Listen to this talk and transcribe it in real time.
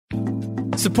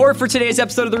Support for today's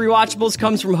episode of The Rewatchables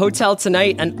comes from Hotel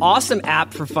Tonight, an awesome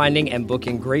app for finding and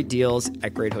booking great deals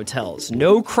at great hotels.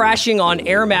 No crashing on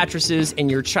air mattresses in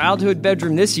your childhood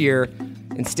bedroom this year.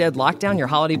 Instead, lock down your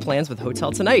holiday plans with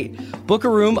Hotel Tonight. Book a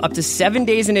room up to 7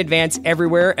 days in advance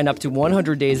everywhere and up to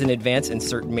 100 days in advance in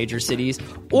certain major cities.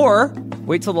 Or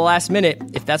wait till the last minute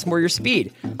if that's more your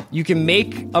speed. You can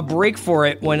make a break for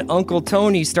it when Uncle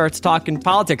Tony starts talking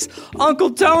politics. Uncle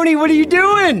Tony, what are you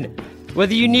doing?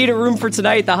 Whether you need a room for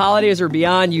tonight, the holidays, or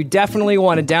beyond, you definitely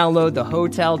want to download the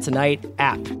Hotel Tonight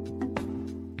app.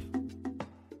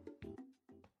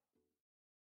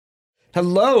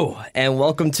 Hello, and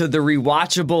welcome to The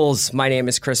Rewatchables. My name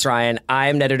is Chris Ryan. I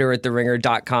am an editor at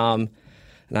TheRinger.com,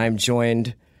 and I'm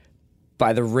joined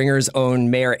by The Ringer's own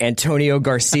Mayor Antonio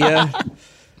Garcia,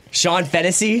 Sean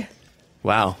Fennessey.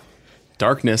 Wow.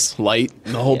 Darkness, light,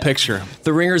 the whole picture.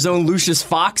 The Ringer's own Lucius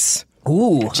Fox.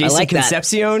 Ooh, Jason I like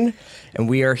Concepcion. that. And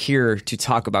we are here to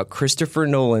talk about Christopher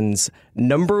Nolan's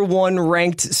 #1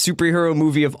 ranked superhero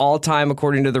movie of all time,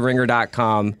 according to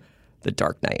TheRinger.com, The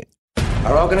Dark Knight.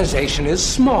 Our organization is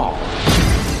small,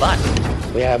 but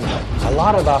we have a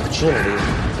lot of opportunity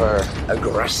for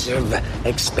aggressive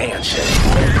expansion.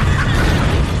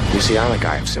 You see, I'm a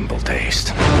guy of simple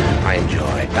taste. I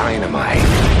enjoy dynamite,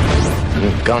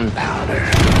 and gunpowder,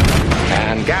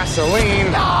 and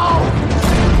gasoline. No!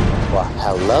 Well,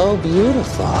 hello,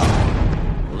 beautiful.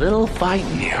 Little fight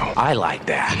in you. I like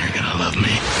that. You're gonna love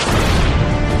me.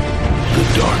 The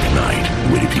Dark Knight,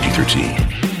 rated PG-13.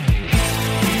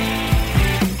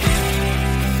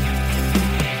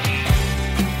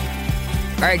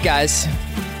 All right, guys.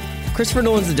 Christopher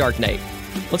Nolan's The Dark Knight.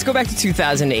 Let's go back to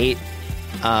 2008,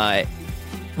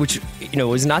 which,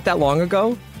 was not that long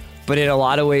ago, but in a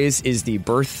lot of ways is the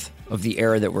birth of the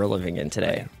era that we're living in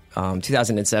today.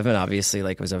 2007, obviously,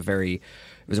 it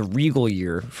was a regal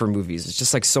year for movies. It's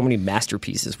just like so many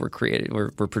masterpieces were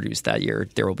produced that year.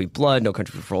 There Will Be Blood, No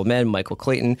Country for Old Men, Michael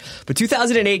Clayton. But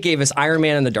 2008 gave us Iron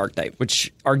Man and The Dark Knight,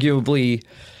 which arguably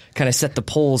kind of set the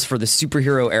poles for the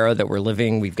superhero era that we're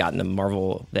living. We've gotten the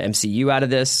MCU out of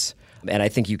this. And I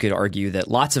think you could argue that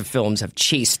lots of films have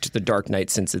chased The Dark Knight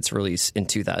since its release in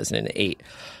 2008.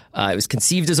 It was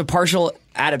conceived as a partial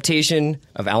adaptation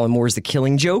of Alan Moore's The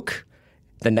Killing Joke,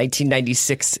 the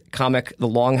 1996 comic The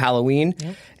Long Halloween.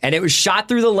 Yep. And it was shot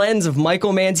through the lens of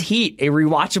Michael Mann's Heat, a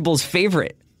Rewatchables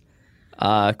favorite.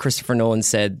 Christopher Nolan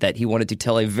said that he wanted to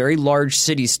tell a very large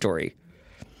city story.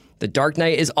 The Dark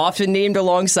Knight is often named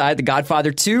alongside The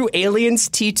Godfather 2, Aliens,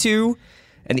 T2,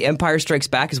 and The Empire Strikes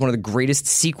Back as one of the greatest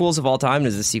sequels of all time. It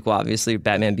is a sequel, obviously,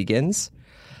 Batman Begins.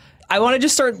 I want to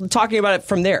just start talking about it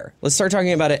from there. Let's start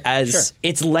talking about it as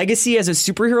its legacy as a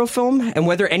superhero film and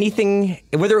whether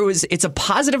it's a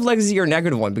positive legacy or a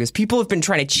negative one, because people have been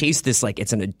trying to chase this like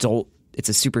it's a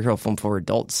superhero film for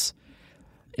adults.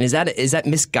 And is that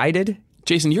misguided?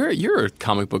 Jason, you're a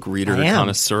comic book reader, a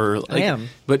connoisseur. I am.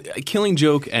 But Killing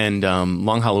Joke and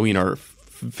Long Halloween are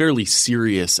fairly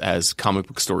serious as comic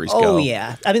book stories go. Oh,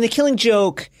 yeah. I mean, The Killing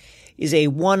Joke is a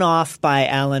one-off by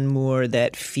Alan Moore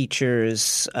that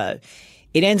features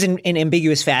it ends in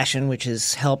ambiguous fashion, which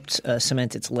has helped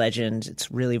cement its legend.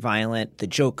 It's really violent. The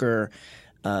Joker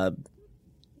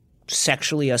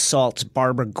sexually assaults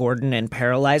Barbara Gordon and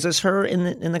paralyzes her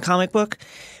in the comic book,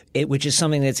 which is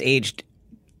something that's aged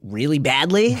really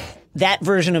badly. That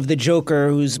version of the Joker,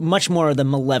 who's much more the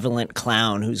malevolent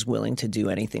clown who's willing to do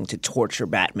anything to torture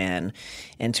Batman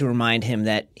and to remind him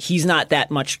that he's not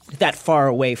that far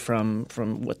away from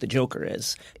what the Joker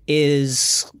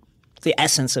is the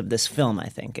essence of this film, I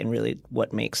think, and really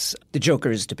what makes the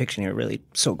Joker's depiction here really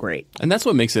so great. And that's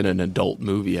what makes it an adult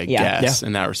movie, I guess,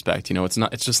 in that respect.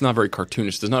 It's just not very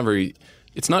cartoonish.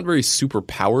 It's not very super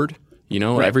powered.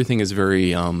 Right. Everything is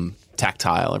very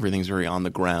tactile. Everything's very on the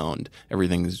ground.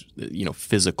 Everything's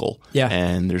physical. Yeah.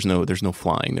 And there's no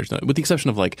flying. With the exception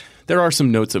of there are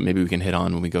some notes that maybe we can hit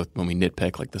on when we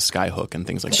nitpick the skyhook and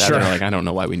things like that. Sure. They're I don't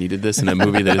know why we needed this in a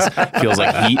movie that feels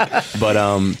like Heat. But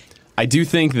I do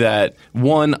think that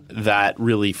that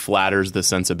really flatters the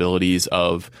sensibilities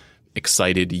of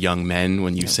excited young men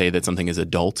when you say that something is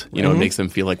adult. It makes them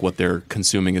feel like what they're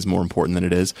consuming is more important than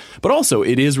it is. But also,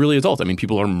 it is really adult. I mean,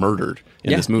 people are murdered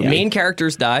in this movie. Main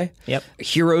characters die. Yep.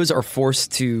 Heroes are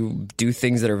forced to do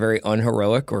things that are very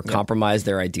unheroic or compromise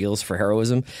their ideals for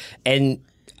heroism. And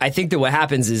I think that what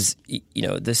happens is,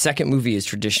 the second movie is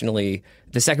traditionally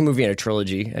the second movie in a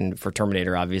trilogy, and for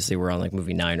Terminator, obviously, we're on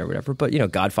movie 9 or whatever. But,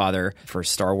 Godfather for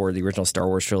Star Wars, the original Star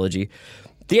Wars trilogy.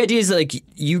 The idea is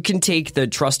you can take the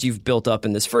trust you've built up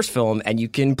in this first film and you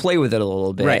can play with it a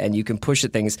little bit, and you can push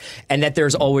at things, and that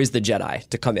there's always the Jedi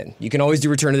to come in. You can always do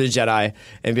Return of the Jedi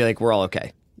and be like, we're all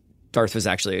okay. Darth was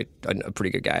actually a pretty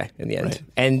good guy in the end. Right.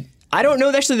 And I don't know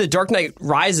actually The Dark Knight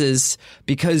Rises,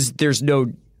 because there's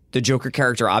the Joker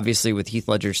character, obviously, with Heath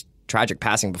Ledger's tragic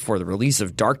passing before the release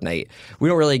of Dark Knight. We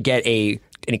don't really get any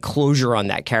closure on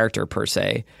that character per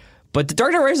se. But The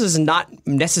Dark Knight Rises is not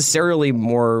necessarily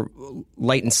more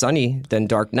light and sunny than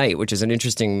Dark Knight, which is an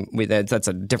interesting – that's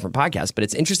a different podcast. But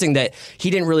it's interesting that he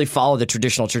didn't really follow the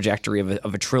traditional trajectory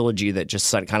of a trilogy that just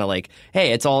kind of like,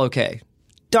 hey, it's all okay.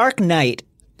 Dark Knight,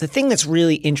 the thing that's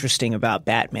really interesting about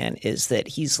Batman is that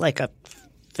he's like a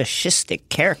fascistic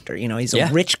character. You know, he's a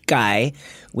rich guy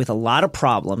with a lot of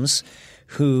problems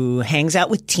who hangs out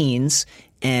with teens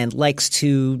and likes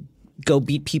to – go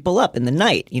beat people up in the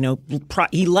night. You know,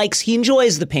 he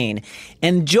enjoys the pain.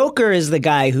 And Joker is the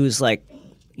guy who's like,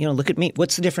 you know, look at me.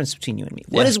 What's the difference between you and me?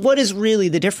 What is really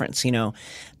the difference? You know,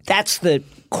 that's the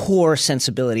core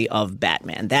sensibility of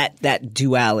Batman. That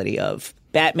duality of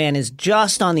Batman is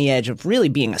just on the edge of really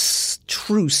being a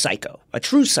true psycho.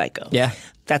 Yeah.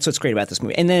 That's what's great about this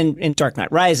movie. And then in Dark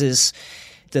Knight Rises,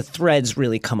 the threads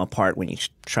really come apart when you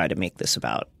try to make this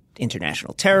about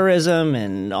international terrorism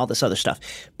and all this other stuff.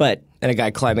 And a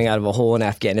guy climbing out of a hole in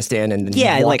Afghanistan and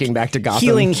then walking back to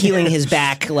Gotham. Healing his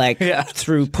back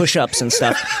through push-ups and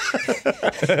stuff.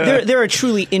 There are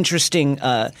truly interesting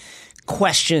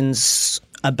questions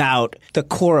about the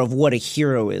core of what a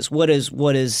hero is. What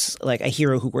is like a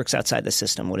hero who works outside the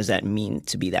system? What does that mean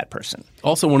to be that person?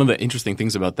 Also, one of the interesting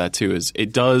things about that too is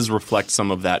it does reflect some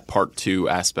of that part 2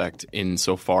 aspect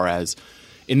insofar as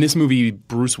in this movie,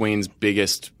 Bruce Wayne's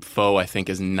biggest foe, I think,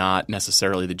 is not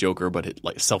necessarily the Joker,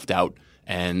 but self-doubt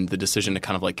and the decision to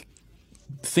kind of like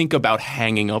think about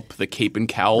hanging up the cape and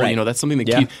cowl. Right. You know, that's something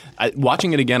that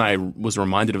watching it again, I was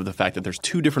reminded of the fact that there's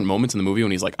 2 different moments in the movie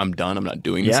when he's like, I'm done, I'm not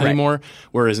doing this anymore. Right.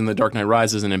 Whereas in The Dark Knight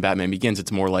Rises and in Batman Begins,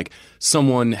 it's more like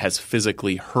someone has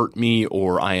physically hurt me,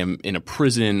 or I am in a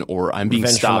prison, or I'm being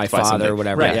stopped by something. Or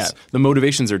whatever. Right. Yeah. The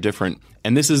motivations are different.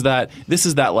 And this is that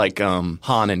like Han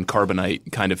and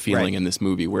Carbonite kind of feeling in this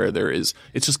movie where it's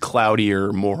just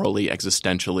cloudier morally,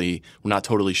 existentially. We're not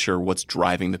totally sure what's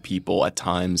driving the people at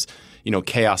times. You know,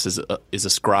 chaos is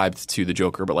ascribed to the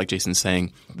Joker, but like Jason's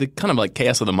saying, the kind of like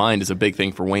chaos of the mind is a big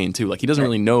thing for Wayne too. Like he doesn't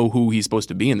really know who he's supposed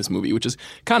to be in this movie, which is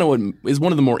kind of what is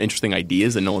one of the more interesting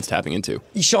ideas that Nolan's tapping into.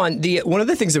 Sean, one of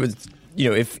the things that was, you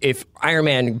know, if Iron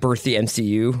Man birthed the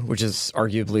MCU, which is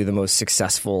arguably the most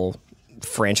successful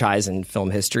franchise in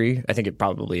film history, I think it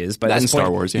probably is. But that's in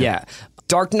Star Wars, yeah.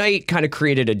 Dark Knight kind of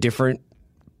created a different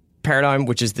paradigm,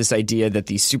 which is this idea that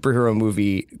the superhero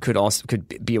movie could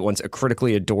be at once a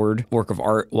critically adored work of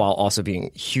art while also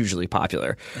being hugely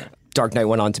popular. Yeah. Dark Knight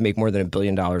went on to make more than $1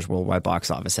 billion worldwide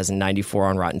box office, has a 94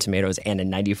 on Rotten Tomatoes and a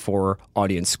 94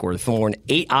 audience score. The film won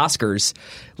 8 Oscars.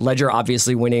 Ledger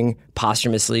obviously winning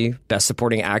posthumously Best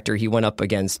Supporting Actor. He went up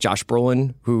against Josh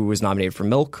Brolin, who was nominated for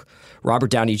Milk,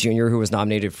 Robert Downey Jr., who was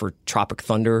nominated for Tropic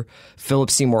Thunder, Philip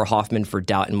Seymour Hoffman for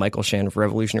Doubt, and Michael Shannon for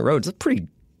Revolutionary Road. It's a pretty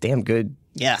damn good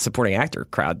supporting actor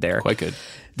crowd there. Quite good.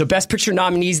 The Best Picture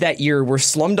nominees that year were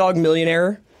Slumdog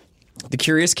Millionaire, The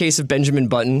Curious Case of Benjamin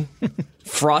Button,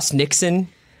 Frost Nixon,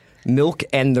 Milk,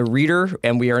 and The Reader.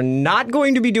 And we are not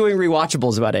going to be doing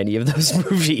rewatchables about any of those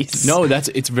movies. No,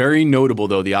 it's very notable,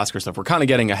 though, the Oscar stuff. We're kind of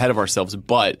getting ahead of ourselves,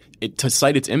 but to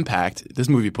cite its impact, this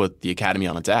movie put the Academy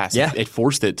on its ass. Yeah. It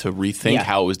forced it to rethink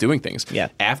how it was doing things. Yeah.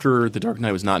 After The Dark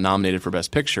Knight was not nominated for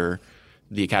Best Picture,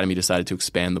 the Academy decided to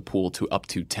expand the pool to up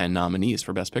to 10 nominees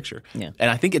for Best Picture. Yeah.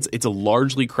 And I think it's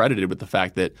largely credited with the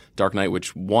fact that Dark Knight,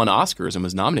 which won Oscars and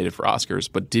was nominated for Oscars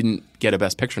but didn't get a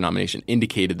Best Picture nomination,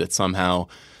 indicated that somehow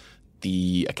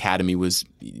the Academy was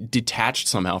detached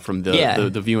somehow from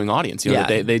the viewing audience. You know,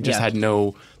 they just had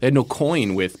no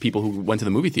coin with people who went to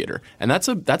the movie theater. And that's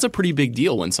a pretty big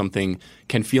deal when something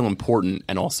can feel important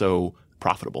and also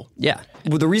profitable. Yeah.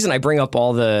 Well, the reason I bring up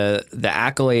all the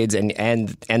accolades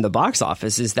and the box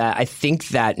office is that I think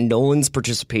that Nolan's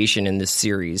participation in this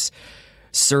series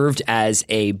served as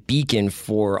a beacon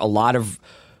for a lot of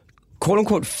quote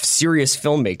unquote serious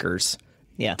filmmakers.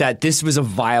 Yeah. That this was a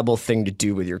viable thing to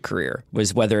do with your career,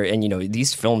 was whether, and you know,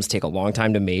 these films take a long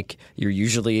time to make. You're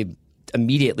usually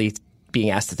immediately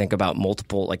being asked to think about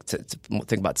multiple, like to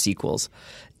think about sequels.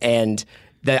 And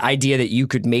the idea that you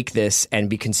could make this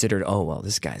and be considered, oh, well,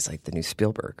 this guy's like the new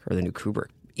Spielberg or the new Kubrick,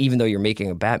 even though you're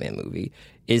making a Batman movie,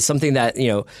 is something that, you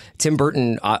know, Tim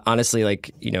Burton honestly,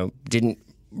 like, you know, didn't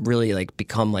really like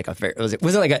become like it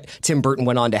wasn't like Tim Burton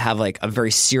went on to have like a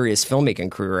very serious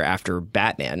filmmaking career after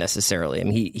Batman necessarily. I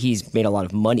mean, he's made a lot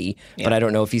of money, but I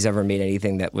don't know if he's ever made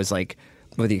anything that was like,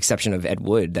 with the exception of Ed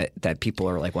Wood, that people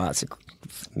are like, wow, it's a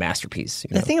masterpiece.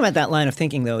 You know? The thing about that line of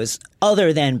thinking, though, is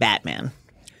other than Batman,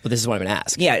 But this is what I'm going to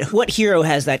ask. Yeah, what hero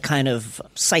has that kind of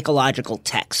psychological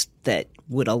text that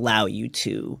would allow you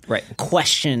to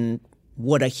question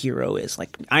what a hero is?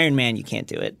 Like Iron Man, you can't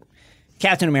do it.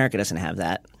 Captain America doesn't have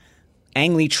that.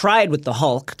 Ang Lee tried with the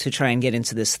Hulk to try and get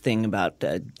into this thing about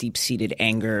deep-seated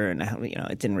anger, and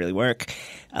it didn't really work.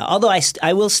 Although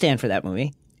I will stand for that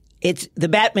movie. The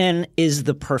Batman is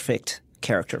the perfect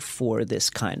character for this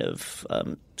kind of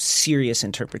serious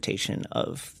interpretation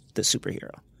of the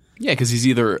superhero. Yeah, because he's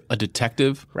either a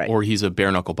detective or he's a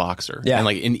bare-knuckle boxer. Yeah. And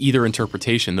like in either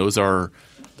interpretation, those are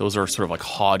sort of like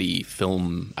haughty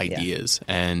film ideas.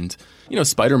 Yeah. And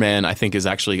Spider-Man, I think, is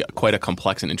actually quite a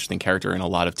complex and interesting character, and a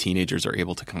lot of teenagers are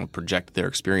able to kind of project their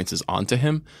experiences onto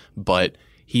him. But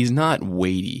he's not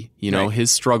weighty. His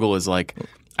struggle is like,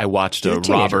 I watched a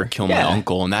robber kill my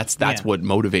uncle, and that's what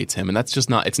motivates him. And that's just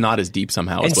not – it's not as deep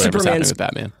somehow as whatever's happening with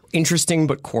Batman. Interesting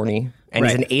but corny. And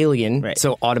he's an alien,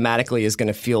 so automatically is going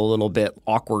to feel a little bit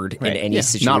awkward in any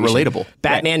situation. Not relatable.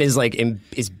 Batman is like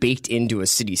is baked into a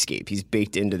cityscape. He's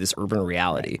baked into this urban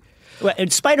reality. Well,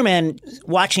 and Spider-Man,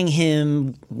 watching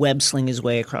him web sling his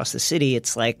way across the city,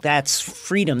 it's like that's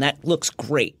freedom. That looks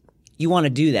great. You want to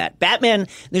do that. Batman,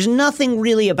 there's nothing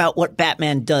really about what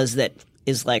Batman does that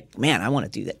is like, man, I want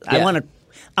to do that. Yeah.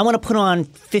 I want to put on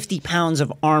 50 pounds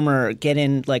of armor, get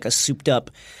in like a souped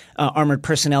up armored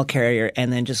personnel carrier,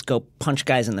 and then just go punch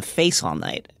guys in the face all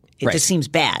night. It just seems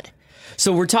bad.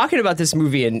 So we're talking about this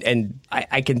movie, and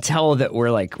I can tell that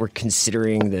we're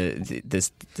considering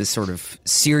this sort of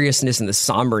seriousness and the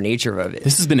somber nature of it.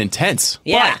 This has been intense.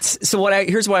 Yeah. But, so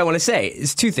here's what I want to say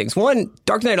is two things. One,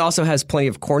 Dark Knight also has plenty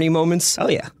of corny moments. Oh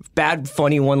yeah, bad,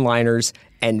 funny one-liners,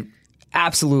 and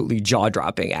absolutely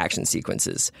jaw-dropping action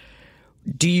sequences.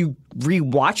 Do you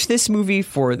rewatch this movie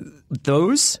for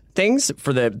those things,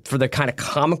 for the kind of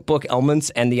comic book elements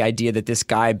and the idea that this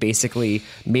guy basically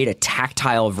made a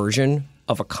tactile version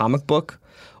of a comic book?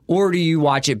 Or do you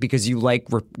watch it because you like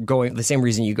going the same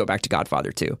reason you go back to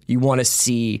Godfather 2? You want to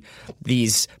see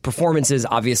these performances.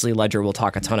 Obviously, Ledger we'll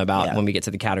talk a ton about when we get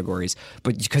to the categories.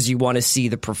 But because you want to see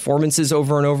the performances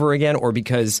over and over again, or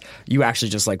because you actually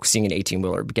just like seeing an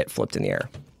 18-wheeler get flipped in the air?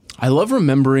 I love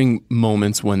remembering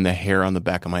moments when the hair on the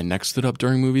back of my neck stood up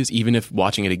during movies, even if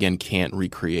watching it again can't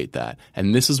recreate that.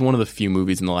 And this is one of the few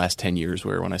movies in the last 10 years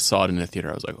where when I saw it in the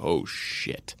theater, I was like, oh,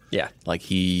 shit. Yeah. Like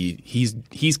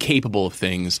he's capable of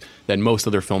things that most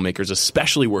other filmmakers,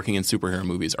 especially working in superhero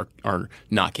movies, are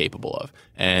not capable of.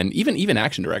 And even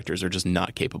action directors are just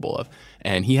not capable of.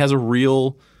 And he has a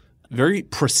real very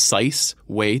precise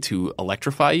way to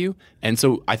electrify you. And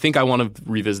so I think I want to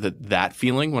revisit that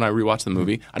feeling when I rewatch the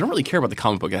movie. I don't really care about the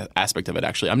comic book aspect of it,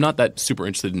 actually. I'm not that super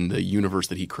interested in the universe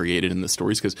that he created and the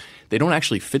stories because they don't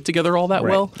actually fit together all that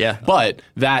well. Yeah. But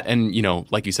that and,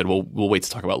 like you said, we'll wait to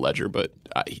talk about Ledger, but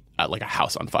like a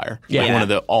House on Fire. Yeah. Like one of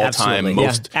the all-time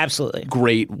most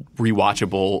great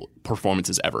rewatchable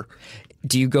performances ever.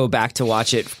 Do you go back to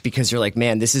watch it because you're like,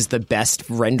 man, this is the best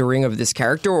rendering of this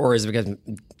character? Or is it because,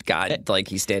 God, like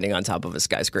he's standing on top of a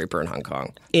skyscraper in Hong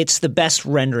Kong? It's the best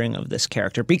rendering of this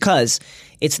character because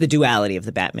it's the duality of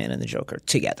the Batman and the Joker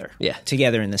together. Yeah.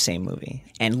 Together in the same movie.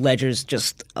 And Ledger's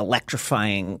just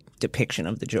electrifying depiction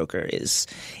of the Joker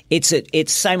it's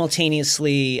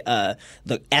simultaneously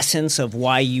the essence of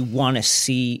why you want to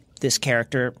see this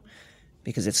character,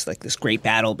 because it's like this great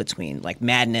battle between like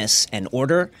madness and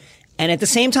order. And at the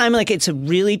same time, like it's a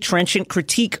really trenchant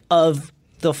critique of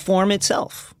the form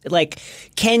itself. Like,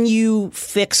 can you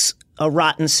fix a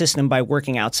rotten system by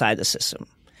working outside the system?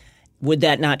 Would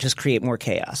that not just create more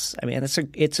chaos? I mean,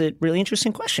 it's a really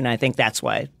interesting question. I think that's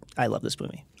why I love this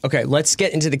movie. Okay, let's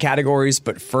get into the categories,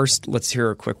 but first, let's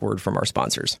hear a quick word from our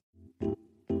sponsors.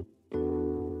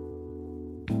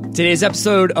 Today's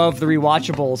episode of The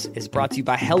Rewatchables is brought to you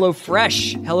by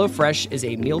HelloFresh. HelloFresh is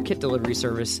a meal kit delivery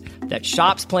service that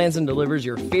shops, plans, and delivers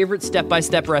your favorite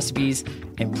step-by-step recipes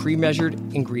and pre-measured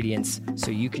ingredients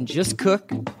so you can just cook,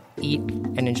 eat,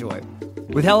 and enjoy.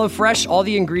 With HelloFresh, all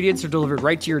the ingredients are delivered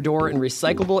right to your door in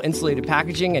recyclable, insulated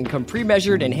packaging and come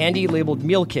pre-measured and handy labeled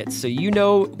meal kits so you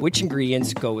know which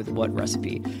ingredients go with what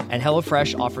recipe. And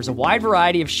HelloFresh offers a wide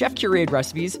variety of chef-curated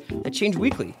recipes that change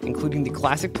weekly, including the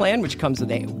Classic Plan, which comes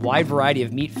with a wide variety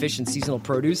of meat, fish, and seasonal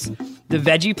produce, the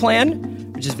Veggie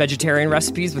Plan, which is vegetarian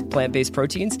recipes with plant-based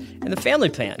proteins, and the Family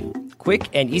Plan, quick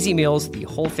and easy meals the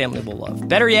whole family will love.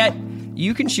 Better yet,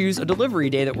 you can choose a delivery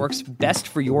day that works best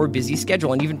for your busy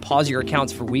schedule and even pause your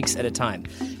accounts for weeks at a time.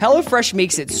 HelloFresh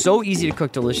makes it so easy to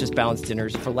cook delicious, balanced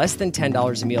dinners for less than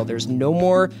 $10 a meal. There's no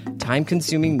more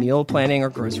time-consuming meal planning or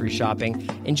grocery shopping.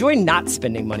 Enjoy not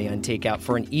spending money on takeout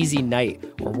for an easy night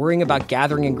or worrying about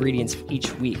gathering ingredients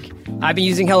each week. I've been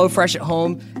using HelloFresh at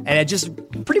home, and it just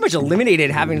pretty much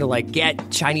eliminated having to like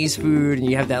get Chinese food and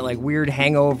you have that like weird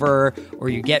hangover, or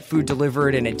you get food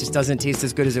delivered and it just doesn't taste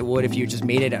as good as it would if you just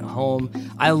made it at home.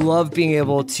 I love being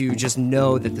able to just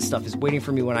know that the stuff is waiting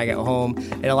for me when I get home.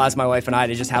 It allows my wife and I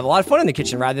to just have a lot of fun in the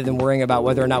kitchen rather than worrying about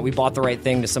whether or not we bought the right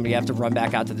thing to somebody have to run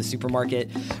back out to the supermarket.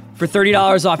 For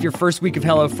 $30 off your first week of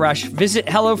HelloFresh, visit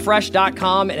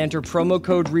HelloFresh.com and enter promo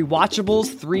code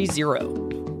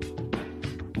REWATCHABLES30.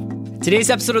 Today's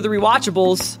episode of The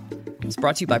Rewatchables is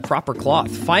brought to you by Proper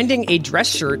Cloth. Finding a dress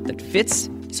shirt that fits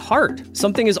is hard.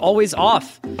 Something is always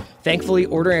off. Thankfully,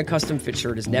 ordering a custom fit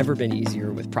shirt has never been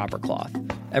easier with Proper Cloth.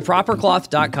 At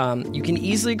propercloth.com, you can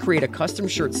easily create a custom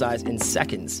shirt size in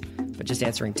seconds by just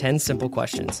answering 10 simple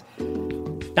questions.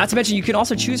 Not to mention, you can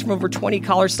also choose from over 20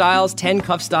 collar styles, 10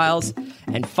 cuff styles,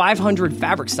 and 500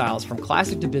 fabric styles from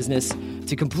classic to business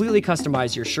to completely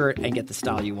customize your shirt and get the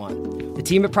style you want. The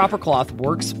team at Proper Cloth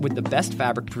works with the best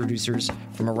fabric producers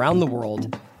from around the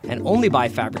world and only buy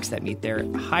fabrics that meet their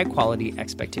high-quality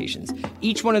expectations.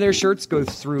 Each one of their shirts goes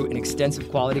through an extensive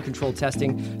quality control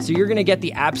testing, so you're going to get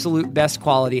the absolute best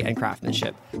quality and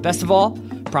craftsmanship. Best of all,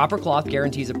 Proper Cloth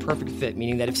guarantees a perfect fit,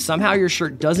 meaning that if somehow your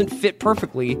shirt doesn't fit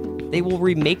perfectly, they will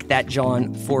remake that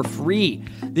John for free.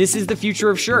 This is the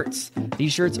future of shirts.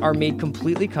 These shirts are made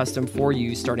completely custom for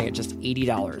you, starting at just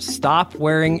 $80. Stop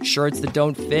wearing shirts that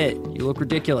don't fit. You look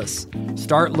ridiculous.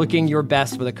 Start looking your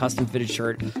best with a custom-fitted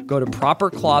shirt. Go to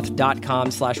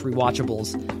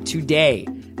propercloth.com/rewatchables today.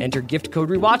 Enter gift code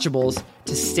rewatchables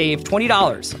to save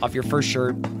 $20 off your first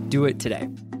shirt. Do it today.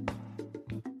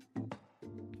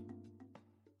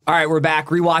 All right, we're back.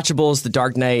 Rewatchables, The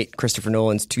Dark Knight, Christopher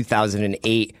Nolan's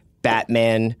 2008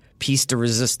 Batman, piece de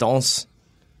resistance,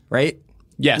 right?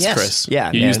 Yes, Chris.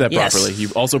 Yeah, you man. used that Yes. properly. You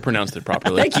also pronounced it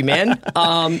properly. Thank you, man.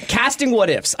 Casting what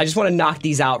ifs. I just want to knock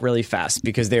these out really fast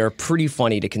because they are pretty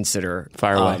funny to consider.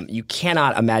 Fire away. You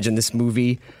cannot imagine this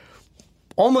movie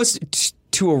almost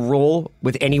to a role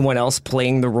with anyone else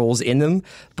playing the roles in them,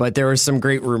 but there are some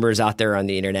great rumors out there on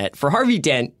the internet. For Harvey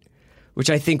Dent, which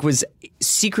I think was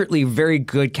secretly very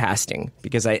good casting,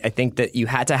 because I think that you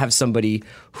had to have somebody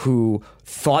who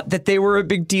thought that they were a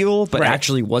big deal, but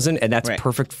actually wasn't, and that's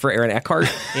perfect for Aaron Eckhart.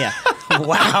 Yeah.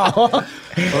 Wow.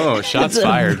 Oh, shots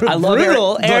fired. I love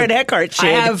Brutal Aaron Eckhart shade.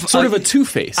 I have Sort of a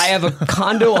Two-Face. I have a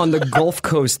condo on the Gulf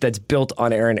Coast that's built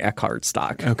on Aaron Eckhart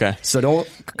stock. Okay. So don't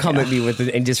come at me with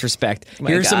it in disrespect. My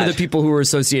Here are some of God. the people who were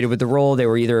associated with the role. They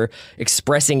were either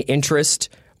expressing interest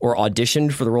or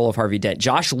auditioned for the role of Harvey Dent.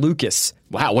 Josh Lucas.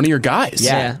 Wow, one of your guys.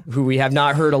 Who we have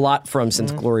not heard a lot from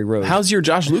since Glory Road. How's your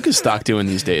Josh Lucas stock doing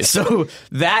these days? So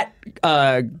that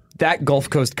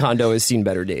Gulf Coast condo has seen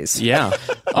better days. Yeah,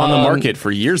 on the market for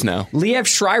years now. Liev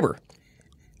Schreiber.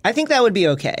 I think that would be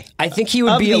okay. I think he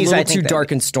would Of be a these, little I think too that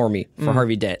dark and stormy for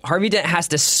Harvey Dent. Harvey Dent has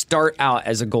to start out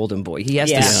as a golden boy. He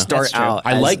has Yeah, to that's start true. out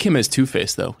I as, like him as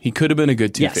Two-Face, though. He could have been a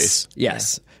good Two-Face.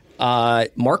 Yes.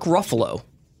 Mark Ruffalo.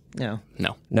 No.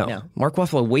 No. No. Mark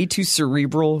Ruffalo, way too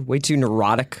cerebral, way too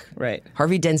neurotic. Right.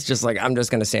 Harvey Dent's just like, I'm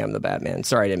just going to say I'm the Batman.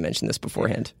 Sorry I didn't mention this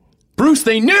beforehand. Bruce,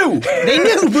 they knew! They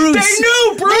knew Bruce. They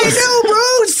knew Bruce! They knew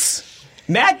Bruce.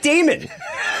 Matt Damon.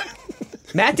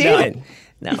 Matt Damon.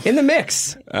 No. In the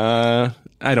mix. I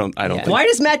don't think. Why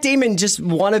does Matt Damon just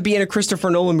want to be in a Christopher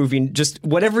Nolan movie? Just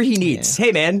whatever he needs.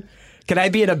 Hey, man, can I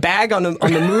be in a bag on the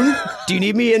moon? Do you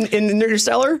need me in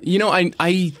Interstellar? You know,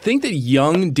 I think that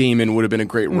young Damon would have been a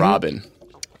great Robin.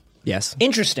 Yes.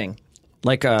 Interesting.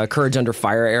 Like Courage Under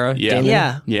Fire era. Yeah. Damon.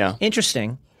 Yeah. Yeah.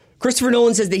 Interesting. Christopher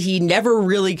Nolan says that he never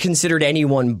really considered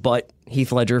anyone but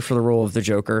Heath Ledger for the role of the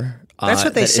Joker. That's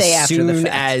what they that say as after the soon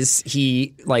fact. as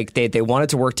he they wanted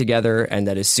to work together, and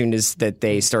that as soon as that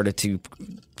they started to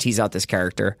tease out this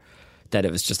character, that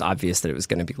it was just obvious that it was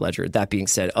going to be Ledger. That being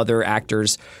said, other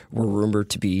actors were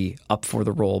rumored to be up for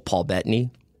the role. Paul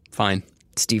Bettany, Fine.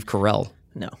 Steve Carell,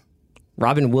 No.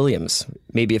 Robin Williams.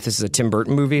 Maybe if this is a Tim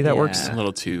Burton movie, that works. A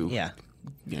little too Yeah.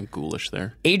 ghoulish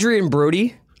there. Adrian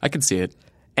Brody. I could see it.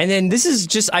 And then this is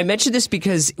just, I mentioned this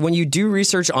because when you do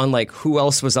research on like who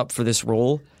else was up for this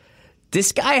role,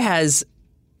 this guy has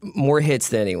more hits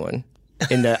than anyone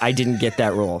in the I didn't get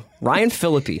that role. Ryan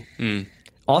Phillippe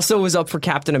also was up for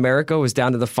Captain America, was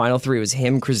down to the final three. It was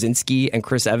him, Krasinski, and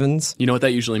Chris Evans. You know what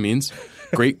that usually means?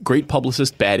 Great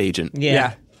publicist, bad agent.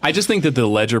 Yeah. I just think that the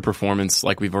Ledger performance,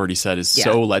 like we've already said, is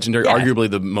so legendary. Yeah. Arguably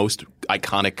the most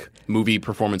iconic movie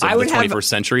performance of I the would 21st have-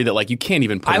 century that like you can't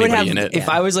even put I would anybody have, in it. if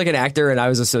I was like an actor and I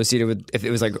was associated with, if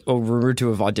it was like rumored to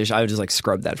have auditioned, I would just like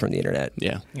scrub that from the internet.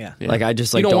 Yeah. Like I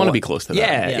just like You don't want to want- be close to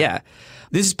that. Yeah.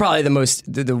 This is probably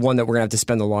the one that we're gonna have to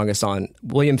spend the longest on.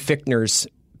 William Fichtner's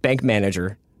bank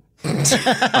manager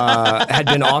had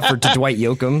been offered to Dwight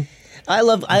Yoakam, I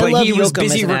love but he was Yoakam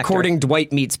busy as an actor. recording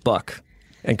Dwight Meets Buck.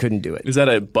 and couldn't do it. Is that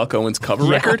a Buck Owens cover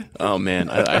record? Oh man,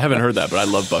 I haven't heard that, but I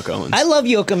love Buck Owens. I love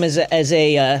Yoakum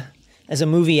as a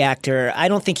movie actor. I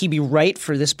don't think he'd be right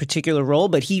for this particular role,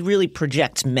 but he really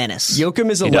projects menace.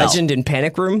 Yoakum is a legend in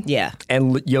Panic Room. Yeah.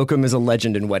 And Yoakum is a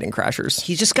legend in Wedding Crashers.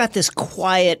 He's just got this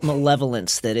quiet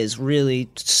malevolence that is really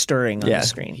stirring on the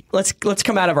screen. Let's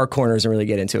come out of our corners and really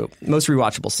get into it. Most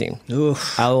rewatchable scene.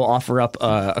 Oof. I will offer up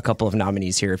a couple of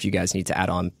nominees here if you guys need to add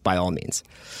on, by all means.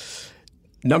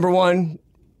 Number one,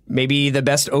 maybe the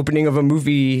best opening of a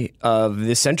movie of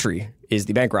this century is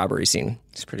the bank robbery scene.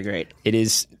 It's pretty great. It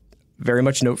is very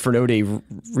much note for note a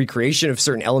recreation of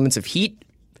certain elements of Heat.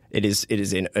 It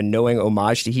is a knowing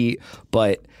homage to Heat,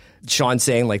 but Sean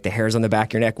saying like the hairs on the back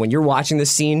of your neck. When you're watching this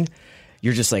scene,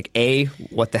 you're just like, A,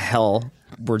 what the hell?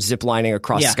 We're ziplining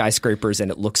across skyscrapers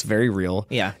and it looks very real.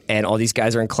 Yeah. And all these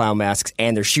guys are in clown masks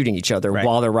and they're shooting each other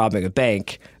while they're robbing a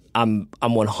bank. I'm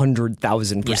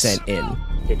 100,000%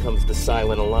 in. Here comes the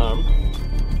silent alarm.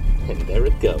 And there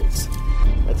it goes.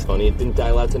 That's funny, it didn't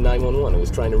dial out to 911. It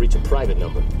was trying to reach a private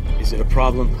number. Is it a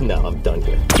problem? No, I'm done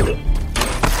here.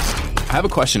 I have a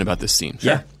question about this scene.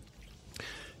 Yeah.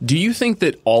 Do you think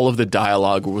that all of the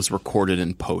dialogue was recorded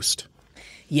in post?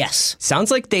 Yes.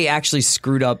 Sounds like they actually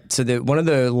screwed up. So one of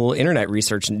the little internet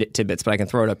research tidbits, but I can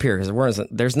throw it up here because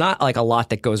there's not like a lot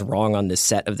that goes wrong on this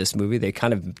set of this movie. They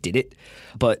kind of did it,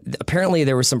 but apparently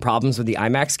there were some problems with the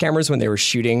IMAX cameras when they were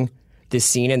shooting this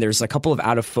scene, and there's a couple of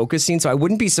out of focus scenes. So I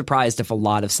wouldn't be surprised if a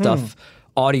lot of stuff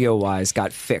audio wise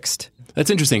got fixed. That's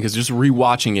interesting because just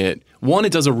rewatching it, one,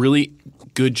 it does a really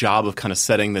good job of kind of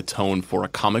setting the tone for a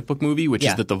comic book movie, which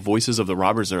is that the voices of the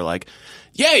robbers are like,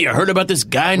 yeah, you heard about this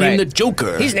guy named the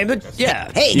Joker. He's named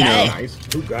Hey, guy.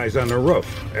 Two guys on the roof.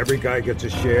 Every guy gets a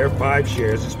share. 5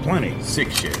 shares is plenty.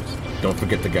 6 shares. Don't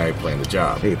forget the guy playing the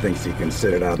job. He thinks he can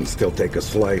sit it out and still take a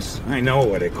slice. I know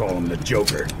why they call him the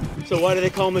Joker. So why do they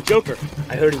call him the Joker?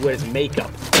 I heard he wears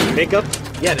makeup. Makeup?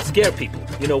 Yeah, to scare people.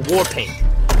 You know, war paint.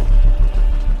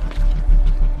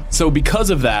 So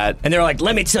because of that, and they're like,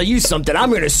 let me tell you something. I'm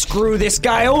going to screw this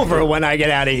guy over when I get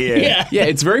out of here. Yeah,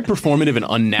 it's very performative and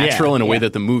unnatural in a way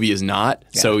that the movie is not.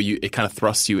 Yeah. So it kind of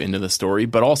thrusts you into the story.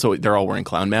 But also, they're all wearing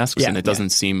clown masks, and it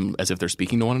doesn't seem as if they're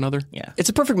speaking to one another. Yeah, it's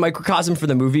a perfect microcosm for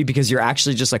the movie because you're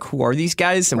actually just like, who are these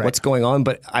guys and what's going on?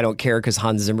 But I don't care because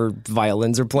Hans Zimmer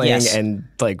violins are playing, and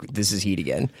like this is Heat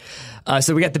again.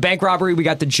 So we got the bank robbery. We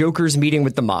got the Joker's meeting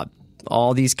with the mob.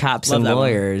 All these cops and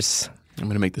lawyers. I'm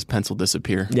going to make this pencil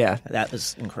disappear. Yeah. That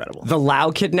was incredible. The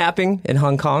Lau kidnapping in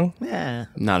Hong Kong. Yeah.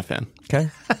 Not a fan. Okay.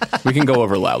 We can go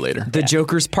over Lau later. The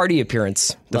Joker's party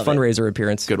appearance. The fundraiser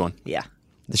appearance. Good one. Yeah.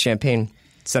 The champagne.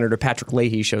 Senator Patrick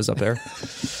Leahy shows up there.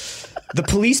 The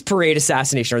police parade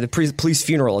assassination or the police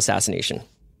funeral assassination.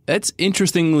 That's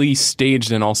interestingly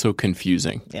staged and also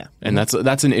confusing. Yeah. And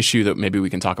that's an issue that maybe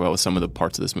we can talk about with some of the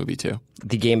parts of this movie too.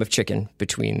 The game of chicken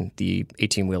between the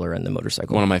 18-wheeler and the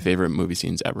motorcycle. One of my favorite movie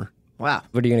scenes ever. Wow.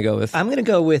 What are you going to go with? I'm going to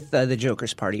go with the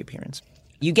Joker's party appearance.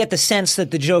 You get the sense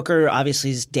that the Joker obviously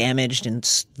is damaged in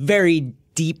very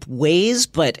deep ways,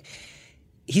 but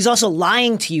he's also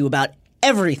lying to you about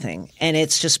everything, and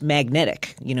it's just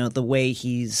magnetic. You know, the way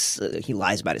he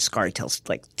lies about his scar. He tells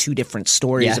like 2 different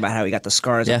stories about how he got the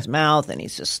scars on his mouth, and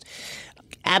he's just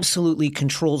absolutely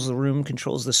controls the room,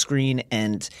 controls the screen,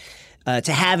 and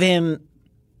to have him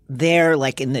there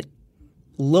like in the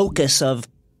locus of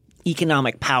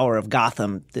economic power of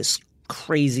Gotham, this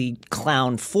crazy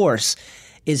clown force,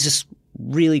 is just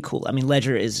really cool. I mean,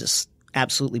 Ledger is just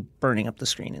absolutely burning up the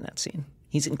screen in that scene.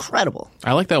 He's incredible.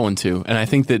 I like that one too. And I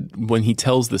think that when he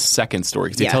tells the second story,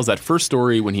 because he tells that first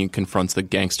story when he confronts the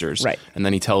gangsters, right, and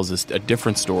then he tells a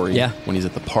different story when he's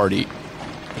at the party.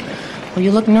 Well,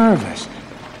 you look nervous.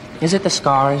 Is it the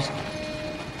scars?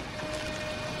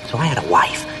 So I had a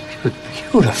wife. She was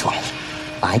beautiful,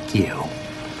 like you,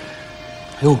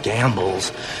 who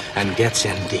gambles and gets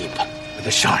in deep with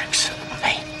the sharks.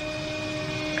 Hey,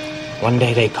 one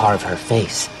day they carve her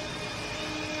face.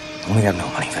 We have no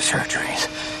money for surgeries.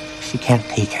 She can't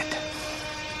take it.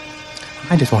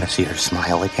 I just want to see her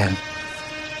smile again.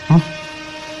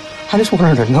 I just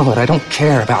want her to know that I don't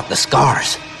care about the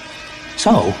scars.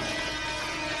 So,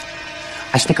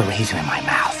 I stick a razor in my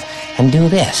mouth and do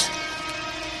this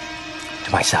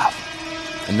to myself.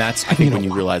 And that's, I think, when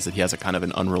you realize that he has a kind of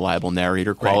an unreliable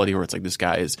narrator quality where it's like this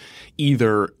guy is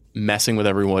either messing with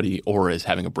everybody or is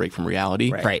having a break from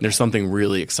reality. Right. There's something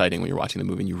really exciting when you're watching the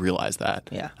movie and you realize that.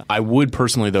 Yeah. I would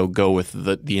personally, though, go with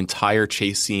the entire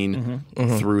chase scene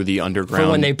through the underground.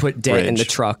 For when they put Dent in the bridge.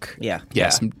 truck. Yeah.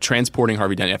 Yes, transporting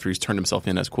Harvey Dent after he's turned himself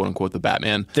in as quote-unquote the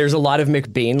Batman. There's a lot of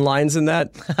McBain lines in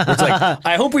that. It's like,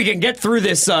 I hope we can get through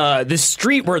this this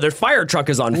street where the fire truck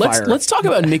is on fire. Let's talk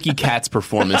about Nicky Katt's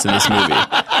performance in this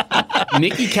movie.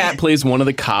 Nicky Katt plays one of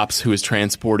the cops who is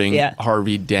transporting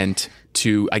Harvey Dent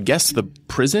to, I guess, the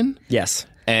prison? Yes.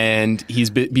 And he's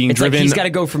being it's driven. Like he's got to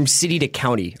go from city to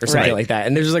county or something like that.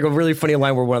 And there's like a really funny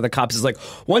line where one of the cops is like,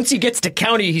 once he gets to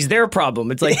county, he's their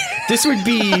problem. It's like, this would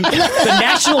be, the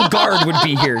National Guard would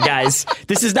be here, guys.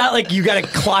 This is not like you got to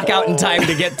clock out in time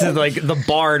to get to like the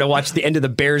bar to watch the end of the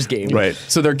Bears game. Right.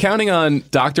 So they're counting on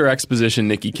Dr. Exposition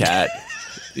Nicky Katt.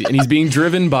 And he's being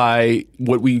driven by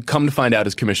what we come to find out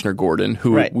is Commissioner Gordon,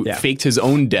 who faked his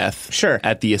own death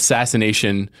at the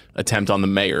assassination attempt on the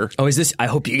mayor. Oh, is this? I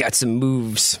hope you got some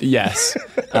moves. Yes.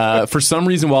 For some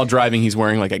reason, while driving, he's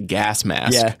wearing like a gas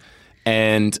mask. Yeah.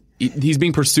 And he's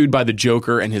being pursued by the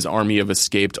Joker and his army of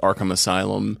escaped Arkham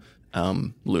Asylum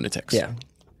lunatics. Yeah.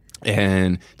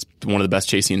 And it's one of the best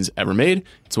chase scenes ever made.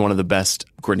 It's one of the best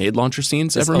grenade launcher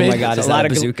scenes ever made. Oh my God, it's a lot of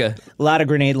bazooka. A lot of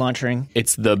grenade launching.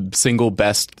 It's the single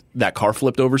best that car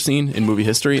flipped over scene in movie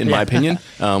history, in my opinion.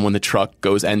 When the truck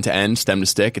goes end to end, stem to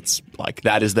stick, it's like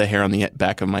that is the hair on the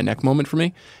back of my neck moment for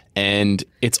me. And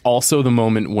it's also the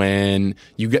moment when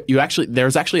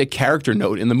there's actually a character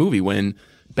note in the movie when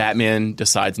Batman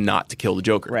decides not to kill the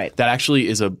Joker. Right. That actually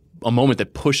is a moment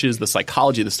that pushes the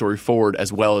psychology of the story forward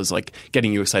as well as like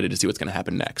getting you excited to see what's going to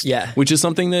happen next. Yeah. Which is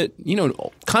something that,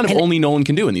 kind of only Nolan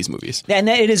can do in these movies. And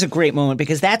it is a great moment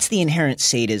because that's the inherent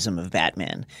sadism of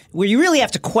Batman, where you really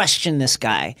have to question this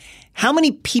guy. How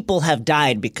many people have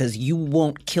died because you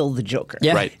won't kill the Joker?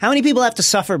 Yeah. Right. How many people have to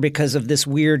suffer because of this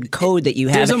weird code that you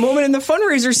have? There's a moment in the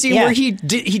fundraiser scene where he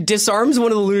disarms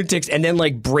one of the lunatics and then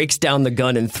like breaks down the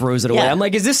gun and throws it away. I'm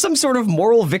like, is this some sort of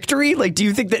moral victory? Like, do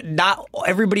you think that not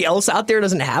everybody else out there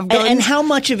doesn't have guns? And how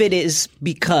much of it is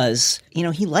because,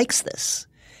 he likes this?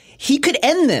 He could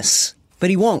end this, but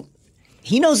he won't.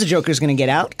 He knows the Joker's going to get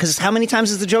out because how many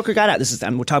times has the Joker got out?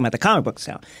 We're talking about the comic books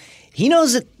now. He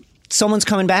knows that someone's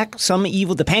coming back,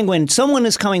 the Penguin, someone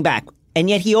is coming back. And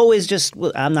yet he always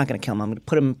I'm not going to kill him. I'm going to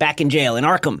put him back in jail in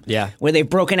Arkham, where they've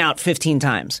broken out 15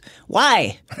 times.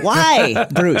 Why? Why,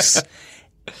 Bruce?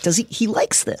 Does he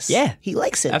likes this. Yeah. He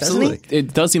likes it, absolutely. doesn't he?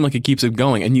 It does seem like it keeps it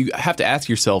going. And you have to ask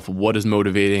yourself, what is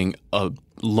motivating a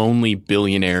lonely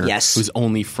billionaire whose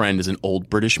only friend is an old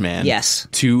British man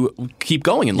to keep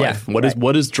going in life?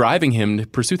 What is driving him to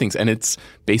pursue things? And it's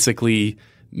basically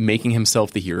making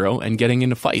himself the hero and getting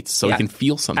into fights so he can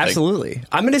feel something. Absolutely.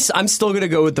 I'm still gonna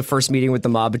go with the first meeting with the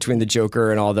mob between the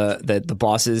Joker and all the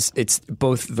bosses. It's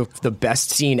both the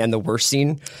best scene and the worst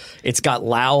scene. It's got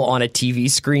Lau on a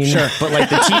TV screen, but like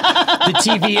the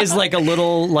TV is like a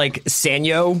little like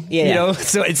Sanyo,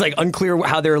 so it's like unclear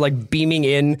how they're like beaming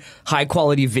in high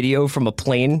quality video from a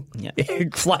plane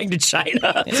flying to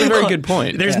China. It's a very good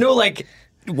point. There's no like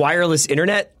wireless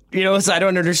internet. So I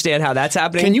don't understand how that's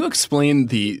happening. Can you explain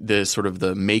the sort of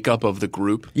the makeup of the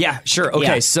group? Yeah, sure.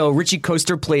 Okay, so Richie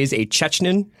Coster plays a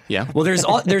Chechenin. Yeah. Well,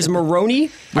 there's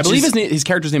Maroney. I believe his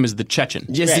character's name is the Chechen.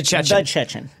 Yes, the Chechen. The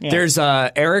Chechen. Yeah. There's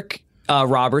Eric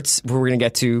Roberts, who we're going to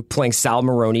get to, playing Sal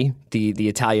Maroni, the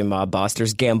Italian mob boss.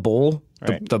 There's Gambol,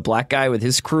 the black guy with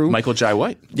his crew. Michael Jai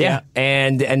White. Yeah.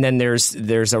 And then there's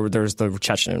the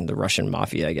Chechen, the Russian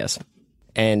mafia, I guess.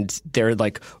 And they're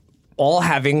like all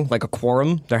having like a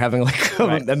quorum. They're having like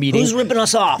a meeting. Who's ripping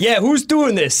us off? Yeah, who's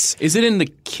doing this? Is it in the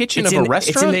kitchen of a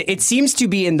restaurant? It seems to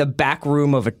be in the back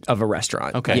room of a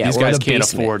restaurant. Okay, yeah, these guys can't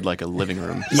basement. afford like a living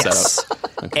room Yes.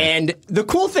 setup. Okay. And the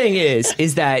cool thing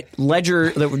is that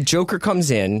the Joker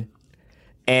comes in,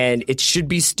 and it should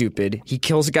be stupid. He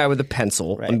kills a guy with a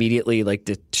pencil. Right. Immediately, like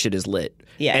the shit is lit.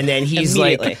 Yeah, and then he's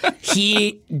like,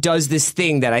 he does this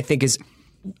thing that I think is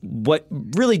what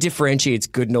really differentiates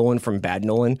good Nolan from bad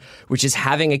Nolan, which is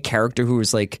having a character who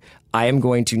is like, I am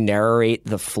going to narrate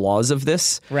the flaws of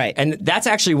this. Right. And that's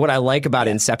actually what I like about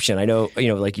Inception. I know,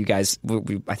 like you guys,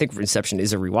 I think Inception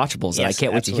is a rewatchables, and I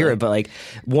can't wait to hear it. But like,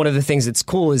 one of the things that's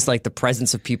cool is like the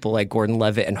presence of people like Gordon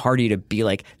Levitt and Hardy to be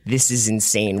like, this is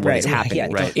insane what is happening. Yeah,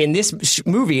 right. In this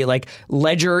movie, like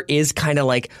Ledger is kind of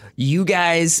like, you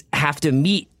guys have to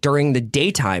meet during the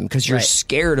daytime because you're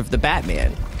scared of the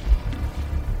Batman.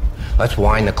 Let's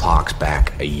wind the clocks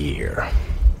back a year.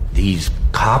 These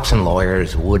cops and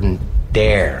lawyers wouldn't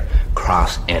dare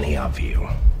cross any of you.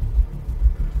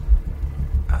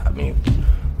 I mean,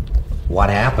 what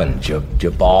happened? Did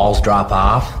your balls drop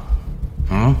off?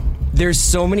 There's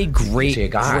so many great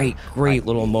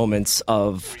little moments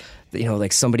of,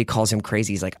 like somebody calls him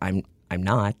crazy. He's like, I'm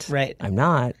not. Right. I'm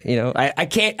not. I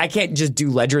can't just do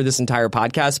Ledger this entire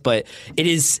podcast, but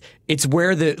it's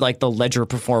where the Ledger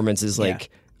performance is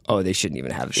like, oh, they shouldn't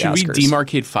even have the Oscars. Should we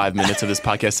demarcate 5 minutes of this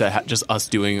podcast to just us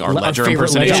doing our Ledger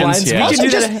favorite Ledger impersonations?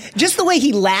 lines? Also, just the way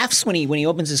he laughs when he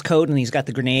opens his coat and he's got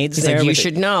the grenades. He's there like, you with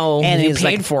should know. And you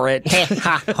paid for it. Hey,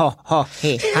 ha, ho, ho,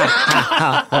 hey, ha,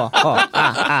 ha, ho, ho, ha,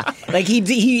 ha. Like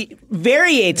he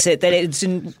variates it that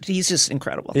he's just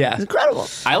incredible. Yeah. He's incredible.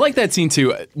 I like that scene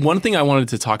too. One thing I wanted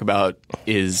to talk about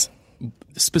is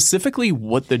specifically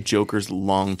what the Joker's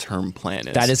long-term plan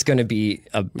is. That is going to be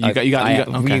okay.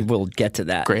 We will get to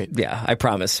that. Great. Yeah, I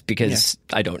promise, because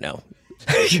I don't know.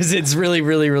 Because it's really,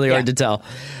 really, really hard to tell.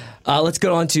 Let's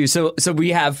go on to so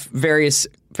we have various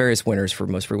winners for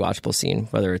most rewatchable scene,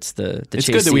 whether it's the it's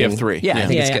chase good that we scene. have 3. Yeah, I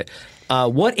think it's good.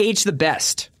 What aged the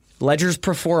best? Ledger's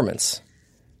performance,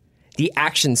 the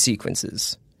action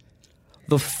sequences,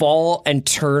 the fall and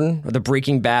turn, or the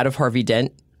Breaking Bad of Harvey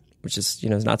Dent, which is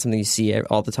is not something you see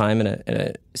all the time in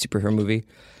a superhero movie,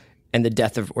 and the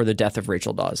death of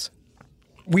Rachel Dawes.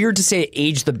 Weird to say it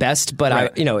aged the best,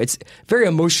 but it's very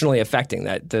emotionally affecting.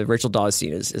 That the Rachel Dawes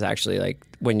scene is actually like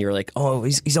when you're like, oh,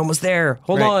 he's almost there,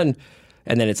 hold on,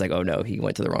 and then it's like, oh no, he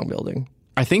went to the wrong building.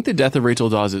 I think the death of Rachel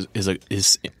Dawes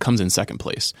comes in second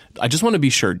place. I just want to be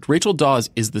sure. Rachel Dawes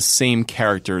is the same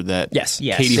character that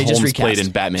Katie Holmes played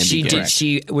in Batman Begins.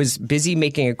 She was busy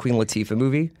making a Queen Latifah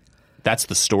movie. That's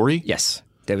the story? Yes.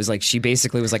 That was like, she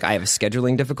basically was like, I have a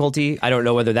scheduling difficulty. I don't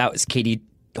know whether that was Katie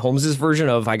Holmes' version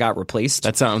of I got replaced.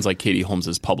 That sounds like Katie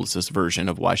Holmes' publicist version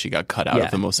of why she got cut out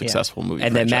of the most successful movie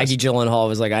And franchise. then Maggie Gyllenhaal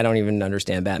was like, I don't even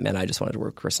understand Batman. I just wanted to work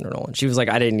with Christopher Nolan. She was like,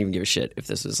 I didn't even give a shit if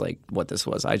this was like what this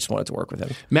was. I just wanted to work with him.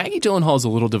 Maggie Gyllenhaal is a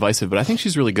little divisive, but I think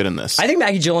she's really good in this. I think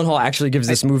Maggie Gyllenhaal actually gives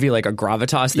this movie like a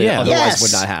gravitas that otherwise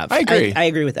would not have. I agree. I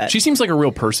agree with that. She seems like a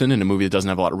real person in a movie that doesn't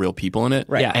have a lot of real people in it.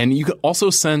 Right. Yeah. And you could also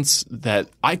sense that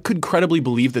I could credibly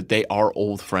believe that they are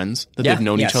old friends, that they've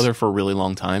known each other for a really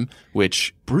long time,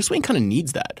 which Bruce Wayne kind of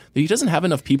needs that. He doesn't have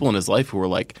enough people in his life who are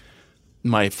like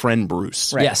my friend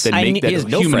Bruce. Right. Yes. That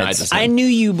humanizes him. I knew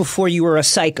you before you were a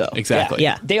psycho. Exactly.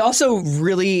 Yeah. They also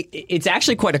it's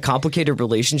actually quite a complicated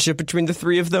relationship between the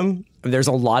three of them. There's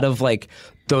a lot of like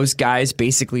those guys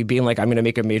basically being like, I'm going to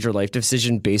make a major life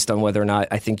decision based on whether or not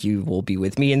I think you will be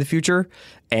with me in the future.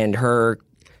 And her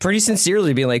pretty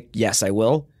sincerely being like, yes, I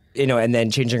will. And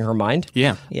then changing her mind.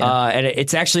 Yeah. And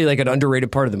it's actually like an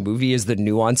underrated part of the movie is the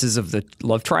nuances of the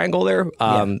love triangle there,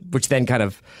 which then kind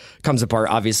of comes apart,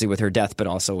 obviously, with her death, but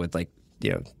also with like,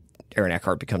 Aaron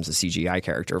Eckhart becomes a CGI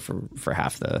character for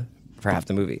half the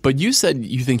movie. But you said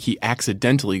you think he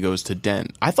accidentally goes to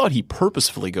Dent. I thought he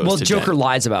purposefully goes to Dent. Well, Joker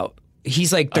lies about.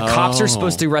 He's like, the cops are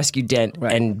supposed to rescue Dent,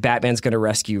 and Batman's going to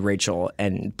rescue Rachel,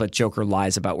 but Joker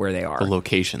lies about where they are. The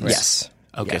locations. Yes.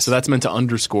 Okay, so that's meant to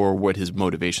underscore what his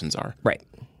motivations are. Right.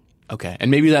 Okay,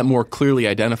 and maybe that more clearly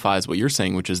identifies what you're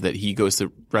saying, which is that he goes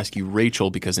to rescue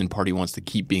Rachel because in part he wants to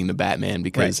keep being the Batman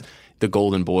because the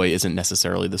Golden Boy isn't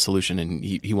necessarily the solution, and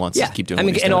he wants to keep doing what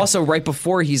he's doing. And also right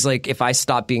before he's like, if I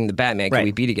stop being the Batman, can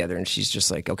we be together? And she's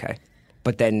just like, okay.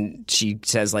 But then she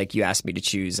says like, you asked me to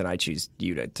choose, and I choose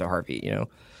you to Harvey,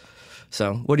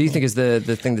 So what do you think is the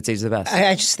thing that saves the best?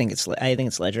 I just think it's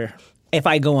Ledger. If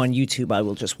I go on YouTube, I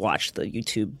will just watch the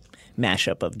YouTube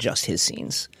mashup of just his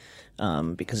scenes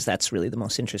because that's really the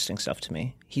most interesting stuff to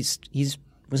me. He's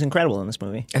was incredible in this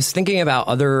movie. I was thinking about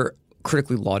other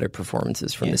critically lauded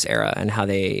performances from this era and how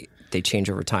they change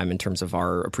over time in terms of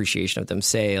our appreciation of them.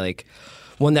 Say, like,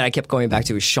 one that I kept going back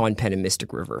to is Sean Penn in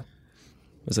Mystic River.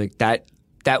 It was like that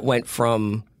went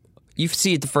from, you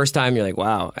see it the first time, you're like,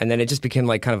 wow. And then it just became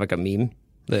like kind of like a meme.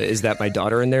 Is that my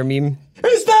daughter in there meme?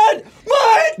 Is that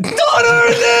my daughter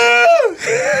in there?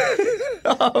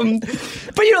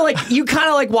 But you kind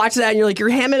of like watch that and you're like, you're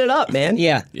hamming it up, man.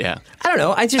 Yeah. Yeah. I don't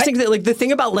know. I just think that like the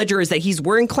thing about Ledger is that he's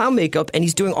wearing clown makeup and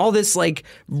he's doing all this like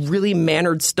really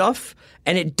mannered stuff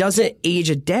and it doesn't age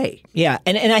a day. Yeah.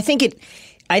 And I think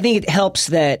it helps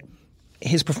that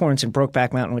his performance in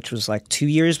Brokeback Mountain, which was like 2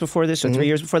 years before this or 3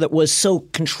 years before that, was so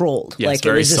controlled. Yeah, like, it's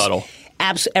very subtle.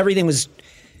 Everything was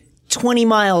 20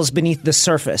 miles beneath the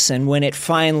surface, and when it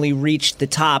finally reached the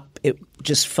top, it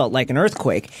just felt like an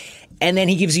earthquake. And then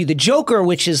he gives you the Joker,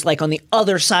 which is like on the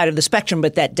other side of the spectrum,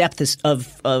 but that depth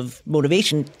of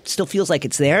motivation still feels like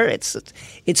it's there. It's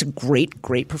a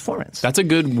great performance. That's a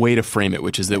good way to frame it,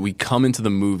 which is that we come into the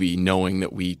movie knowing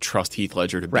that we trust Heath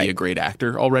Ledger to be a great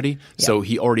actor already. Yeah. So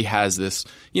he already has this,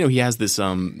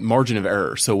 margin of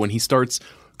error. So when he starts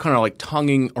kind of like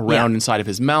tonguing around inside of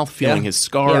his mouth, feeling his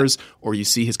scars, or you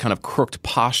see his kind of crooked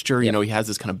posture. You know, he has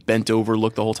this kind of bent over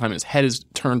look the whole time. His head is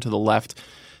turned to the left.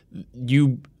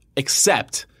 You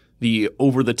accept the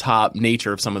over-the-top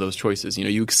nature of some of those choices. You know,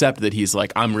 you accept that he's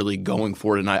like, I'm really going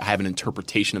for it, and I have an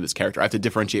interpretation of this character. I have to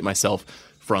differentiate myself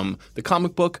from the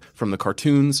comic book, from the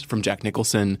cartoons, from Jack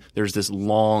Nicholson. There's this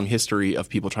long history of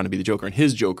people trying to be the Joker, and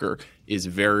his Joker is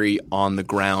very on the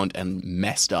ground and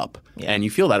messed up. Yeah. And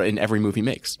you feel that in every movie he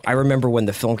makes. I remember when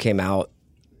the film came out,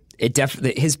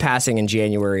 his passing in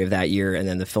January of that year, and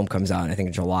then the film comes out, I think,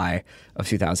 in July of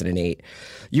 2008.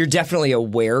 You're definitely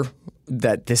aware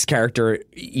that this character,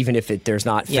 even if there's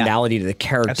not finality to the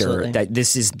character, that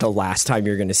this is the last time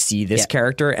you're going to see this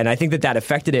character. And I think that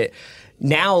affected it.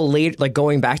 Now, late, like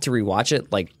going back to rewatch it,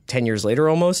 like 10 years later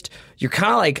almost, you're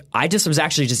kind of like, I just was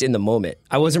actually just in the moment.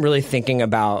 I wasn't really thinking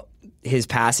about his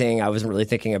passing. I wasn't really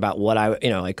thinking about what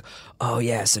like, oh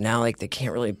yeah, so now like they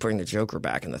can't really bring the Joker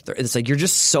back in the third. It's like you're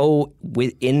just so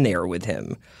in there with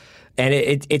him. And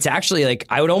it's actually like,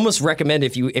 I would almost recommend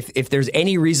if there's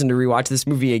any reason to rewatch this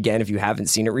movie again, if you haven't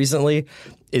seen it recently,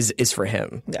 is for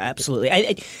him. Absolutely.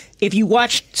 If you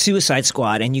watch Suicide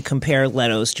Squad and you compare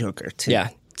Leto's Joker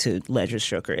to Ledger's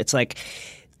Joker, it's like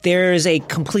there's a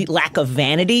complete lack of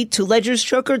vanity to Ledger's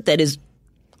Joker that is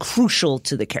crucial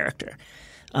to the character.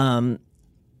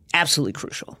 Absolutely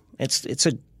crucial. It's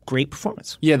a great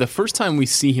performance. Yeah, the first time we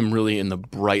see him really in the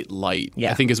bright light,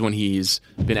 I think, is when he's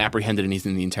been apprehended and he's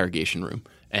in the interrogation room.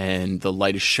 And the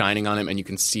light is shining on him, and you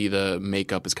can see the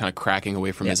makeup is kind of cracking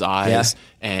away from his eyes.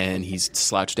 And he's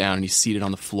slouched down, and he's seated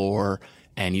on the floor,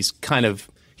 and he's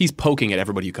poking at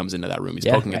everybody who comes into that room. He's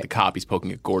poking at the cop. He's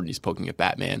poking at Gordon. He's poking at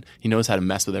Batman. He knows how to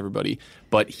mess with everybody.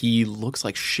 But he looks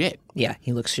like shit. Yeah,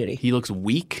 he looks shitty. He looks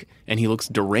weak, and he looks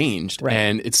deranged. Right.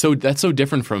 And that's so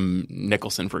different from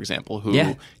Nicholson, for example,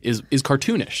 who is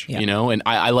cartoonish, you know? And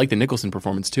I like the Nicholson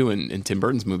performance, too, in Tim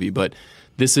Burton's movie. But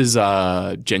this is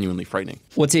genuinely frightening.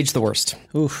 What's aged the worst?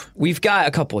 Oof. We've got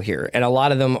a couple here, and a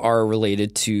lot of them are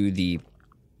related to the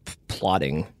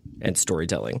plotting and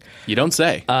storytelling. You don't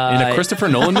say. In a Christopher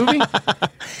Nolan movie?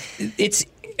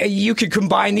 You could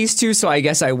combine these two, so I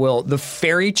guess I will. The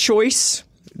fairy choice,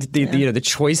 the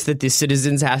choice that the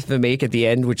citizens have to make at the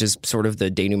end, which is sort of the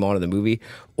denouement of the movie,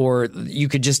 or you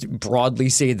could just broadly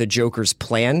say the Joker's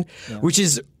plan, which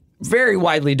is very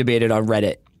widely debated on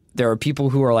Reddit. There are people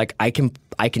who are like, I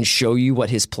can show you what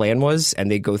his plan was,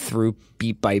 and they go through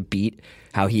beat by beat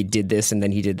how he did this, and then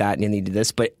he did that, and then he did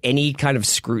this. But any kind of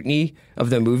scrutiny of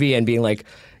the movie and being like,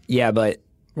 yeah, but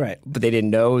they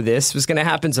didn't know this was going to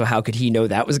happen, so how could he know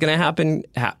that was going to happen?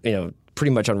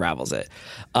 Pretty much unravels it.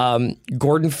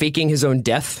 Gordon faking his own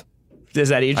death. Does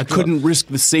that age? I couldn't risk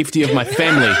the safety of my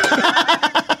family.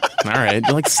 All right,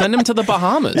 like send him to the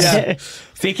Bahamas. Yeah.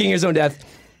 Faking his own death.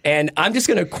 And I'm just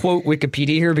going to quote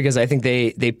Wikipedia here because I think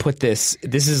they put this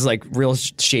is like real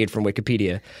shade from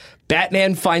Wikipedia.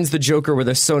 Batman finds the Joker with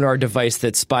a sonar device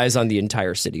that spies on the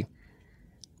entire city.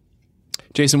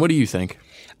 Jason, what do you think?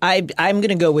 I'm going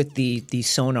to go with the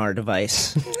sonar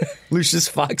device. Lucius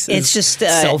Fox's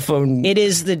cell phone. It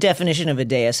is the definition of a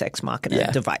Deus Ex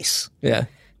Machina device. Yeah.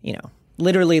 You know,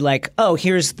 literally like, oh,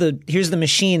 here's the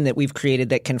machine that we've created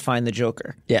that can find the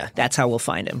Joker. Yeah. That's how we'll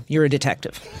find him. You're a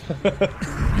detective.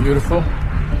 Beautiful.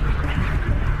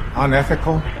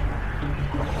 Unethical.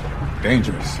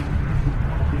 Dangerous.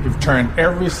 You've turned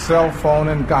every cell phone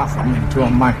in Gotham into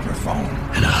a microphone.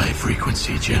 And a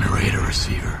high-frequency generator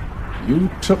receiver.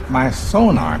 You took my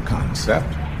sonar concept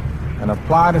and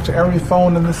applied it to every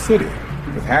phone in the city.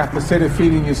 With half the city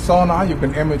feeding you sonar, you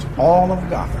can image all of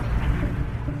Gotham.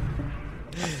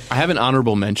 I have an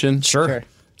honorable mention. Sure.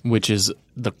 Which is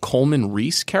the Coleman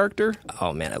Reese character.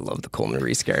 Oh, man, I love the Coleman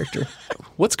Reese character.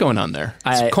 What's going on there?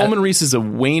 Coleman Reese is a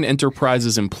Wayne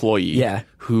Enterprises employee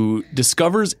who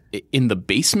discovers in the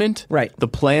basement the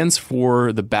plans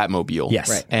for the Batmobile. Yes.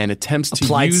 Right. And attempts to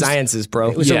Applied sciences, bro.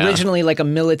 It was originally like a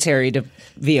military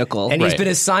vehicle. And he's been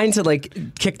assigned to like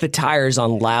kick the tires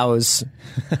on Lau's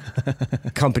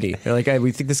company. They're like,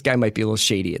 we think this guy might be a little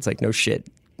shady. It's like, no shit.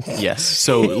 Yes.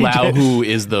 So Lau, who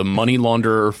is the money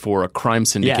launderer for a crime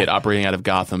syndicate operating out of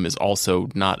Gotham, is also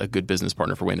not a good business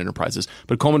partner for Wayne Enterprises.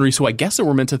 But Coleman Reese, who I guess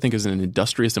we're meant to think is an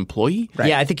industrious employee. Right.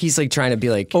 Yeah, I think he's like trying to be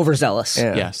like overzealous.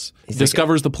 Yeah. Yes. He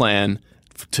discovers the plan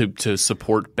to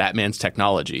support Batman's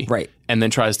technology. Right. And then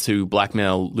tries to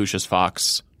blackmail Lucius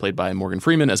Fox, played by Morgan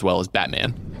Freeman, as well as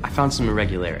Batman. I found some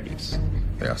irregularities.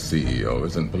 Their CEO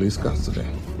is in police custody.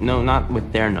 No, not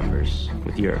with their numbers,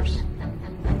 with yours.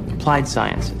 Applied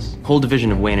Sciences. Whole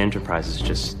division of Wayne Enterprises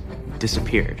just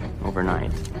disappeared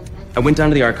overnight. I went down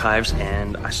to the archives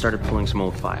and I started pulling some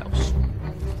old files.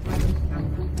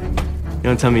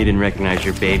 Don't tell me you didn't recognize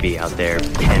your baby out there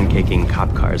pancaking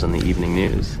cop cars on the evening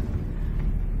news.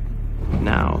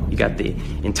 Now, you got the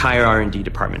entire R&D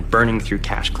department burning through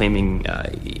cash, claiming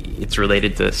it's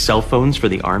related to cell phones for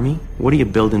the Army. What are you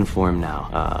building for him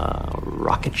now?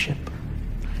 Rocket ship?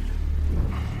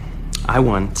 I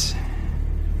want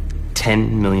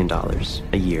 $10 million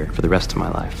a year for the rest of my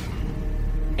life.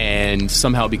 And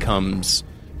somehow becomes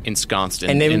ensconced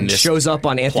and then in this shows up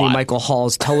on Anthony plot. Michael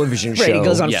Hall's television show. Right, he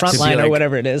goes on Yes. Frontline like, or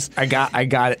whatever it is. I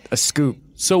got a scoop.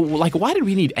 So, like, why did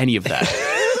we need any of that?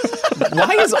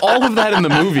 Why is all of that in the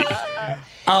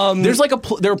movie? There's like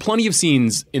there are plenty of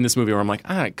scenes in this movie where I'm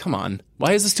like, come on,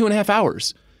 why is this 2.5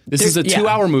 hours? This is a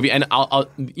 2-hour movie, and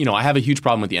I have a huge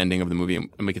problem with the ending of the movie, and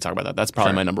we can talk about that. That's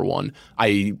probably my number one.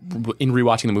 In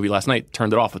rewatching the movie last night,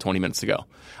 turned it off with 20 minutes to go.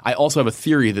 I also have a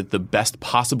theory that the best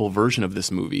possible version of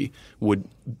this movie would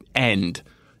end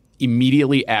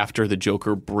immediately after the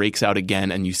Joker breaks out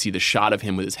again, and you see the shot of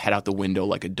him with his head out the window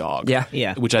like a dog.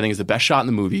 Yeah. Which I think is the best shot in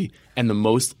the movie and the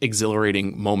most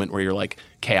exhilarating moment where you're like,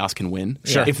 chaos can win.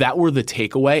 Sure. If that were the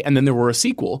takeaway, and then there were a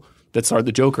sequel that starred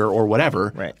the Joker or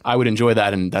whatever, right. I would enjoy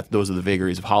that, and those are the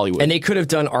vagaries of Hollywood. And they could have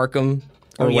done Arkham.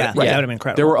 That would have been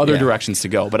incredible. There were other directions to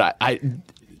go, but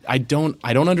I don't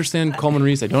understand Coleman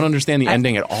Reese. I don't understand the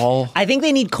ending at all. I think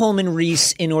they need Coleman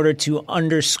Reese in order to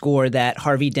underscore that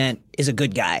Harvey Dent is a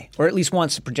good guy, or at least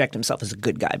wants to project himself as a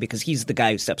good guy, because he's the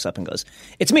guy who steps up and goes,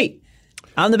 "It's me.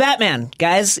 I'm the Batman,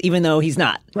 guys," even though he's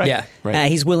not. Right. Yeah.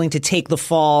 Right. He's willing to take the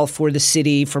fall for the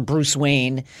city, for Bruce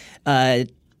Wayne,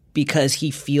 because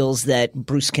he feels that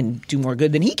Bruce can do more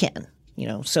good than he can.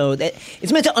 So that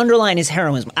it's meant to underline his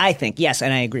heroism, I think. Yes,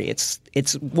 and I agree.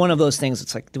 It's one of those things.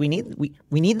 It's like, do we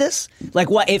need this? Like,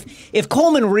 what if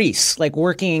Coleman Reese, like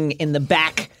working in the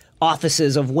back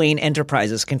offices of Wayne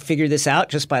Enterprises, can figure this out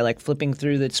just by like flipping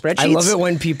through the spreadsheets? I love it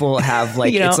when people have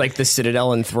like it's like the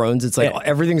Citadel and Thrones. It's like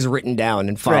everything's written down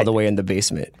and filed away in the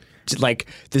basement. Like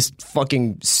this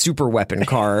fucking super weapon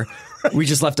car. We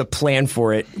just left a plan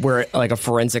for it where like a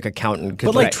forensic accountant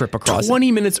could trip across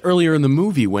 20 minutes earlier in the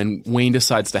movie when Wayne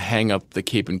decides to hang up the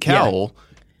cape and cowl,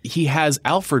 he has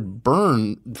Alfred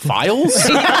burn files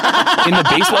in the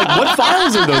basement. Like, what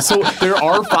files are those? So there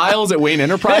are files at Wayne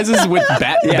Enterprises with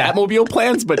Batmobile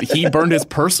plans, but he burned his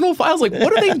personal files? Like,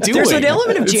 what are they doing? There's an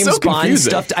element of It's James so Bond confusing.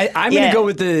 stuff. I'm going to go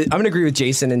with I'm going to agree with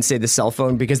Jason and say the cell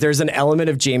phone, because there's an element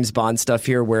of James Bond stuff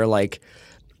here where like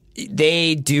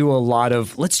they do a lot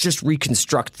of let's just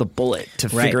reconstruct the bullet to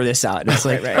figure this out. And it's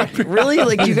like, really?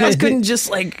 Like, you guys couldn't just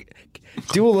like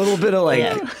do a little bit of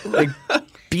like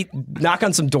knock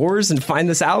on some doors and find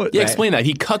this out? Yeah, explain that.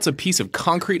 He cuts a piece of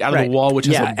concrete out of the wall, which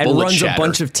has a bullet and runs shatter. a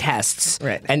bunch of tests,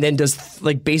 and then does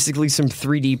like basically some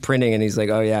 3D printing, and he's like,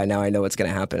 "Oh yeah, now I know what's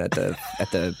going to happen at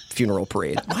the funeral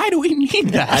parade." Why do we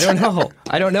need that?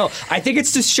 I don't know. I think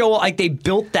it's to show like they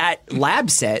built that lab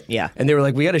set, and they were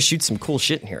like, "We got to shoot some cool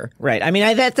shit in here." Right. I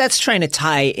mean, that's trying to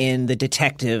tie in the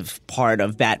detective part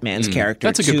of Batman's character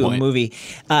That's a good to point. a movie.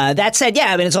 That said,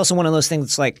 I mean, it's also one of those things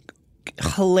that's like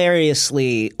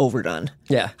hilariously overdone.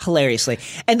 Yeah. Hilariously.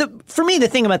 And for me, the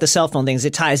thing about the cell phone thing is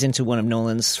it ties into one of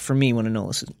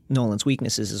Nolan's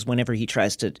weaknesses is whenever he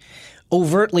tries to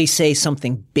overtly say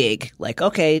something big, like,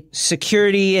 okay,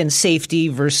 security and safety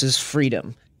versus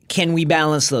freedom. Can we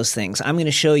balance those things? I'm going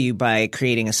to show you by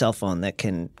creating a cell phone that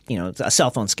can, a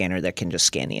cell phone scanner that can just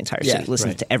scan the entire city,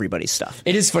 listen to everybody's stuff.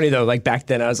 It is funny though. Like back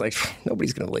then, I was like,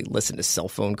 nobody's going to like listen to cell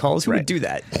phone calls. Who would do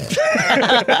that?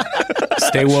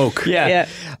 Stay woke. Yeah.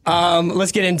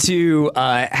 Let's get into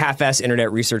half-ass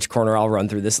internet research corner. I'll run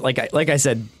through this. Like I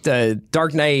said, the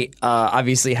Dark Knight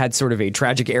obviously had sort of a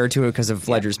tragic air to it because of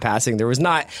Ledger's passing. There was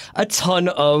not a ton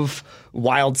of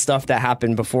wild stuff that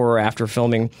happened before or after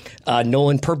filming.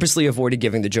 Nolan purposely avoided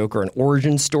giving the Joker an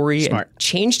origin story and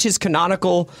changed his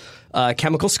canonical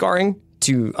chemical scarring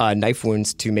to knife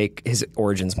wounds to make his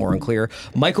origins more unclear.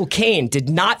 Michael Caine did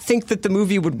not think that the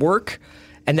movie would work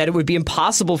and that it would be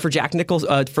impossible for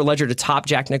for Ledger to top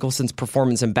Jack Nicholson's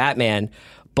performance in Batman,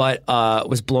 but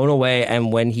was blown away,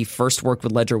 and when he first worked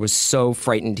with Ledger was so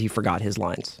frightened he forgot his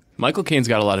lines. Michael Caine's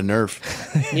got a lot of nerve.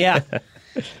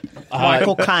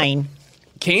 Michael Caine.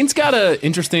 Caine's got an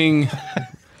interesting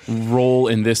role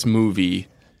in this movie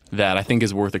that I think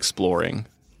is worth exploring.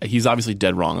 He's obviously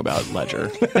dead wrong about Ledger.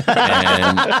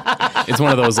 And it's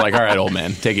one of those like, all right, old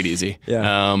man, take it easy.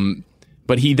 Yeah.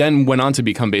 But he then went on to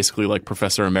become basically like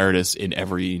Professor Emeritus in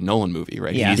every Nolan movie,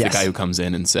 right? Yeah. He's the guy who comes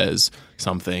in and says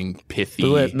something pithy.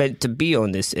 We weren't meant to be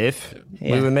on this we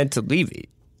were meant to leave it.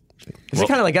 It's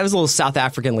kind of like that was a little South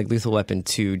African like Lethal Weapon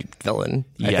 2 villain.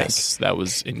 I think. That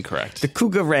was incorrect. The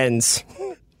Cougar Wrens.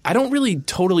 I don't really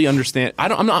totally understand.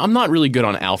 I'm not really good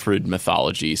on Alfred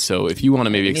mythology. So if you want to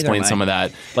maybe explain some of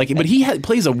that, like, but he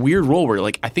plays a weird role where,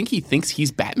 like, I think he thinks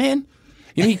he's Batman.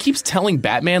 You know, he keeps telling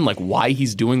Batman like why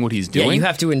he's doing what he's doing. Yeah, you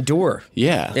have to endure.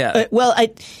 Yeah.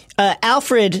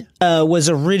 Alfred was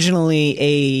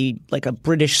originally a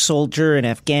British soldier in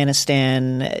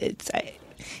Afghanistan.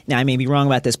 Now, I may be wrong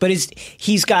about this, but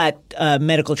he's got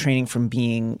medical training from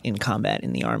being in combat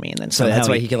in the army, and then so that's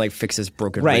why he can like fix his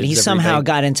broken ribs. Right, he somehow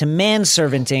got into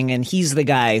manservanting, and he's the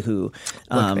guy who.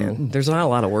 Look, man, there's not a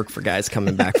lot of work for guys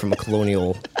coming back from a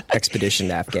colonial expedition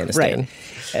to Afghanistan.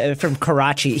 Right, from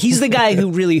Karachi. He's the guy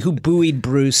who buoyed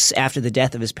Bruce after the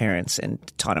death of his parents and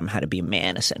taught him how to be a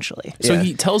man, essentially. So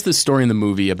he tells this story in the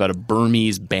movie about a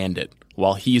Burmese bandit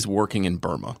while he's working in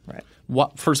Burma. Right.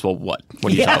 First of all, what are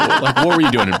you talking about? Like, what were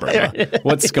you doing in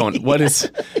Burma?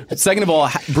 Second of all,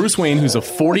 Bruce Wayne, who's a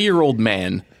 40-year-old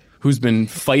man who's been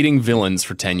fighting villains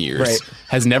for 10 years,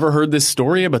 has never heard this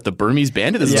story about the Burmese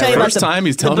bandit. This is the first time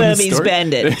he's telling this story. The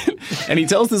Burmese bandit. And he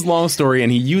tells this long story,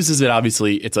 and he uses it,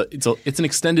 obviously, it's an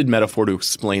extended metaphor to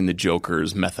explain the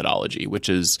Joker's methodology, which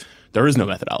is there is no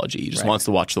methodology. He just wants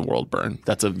to watch the world burn.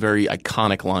 That's a very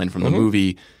iconic line from the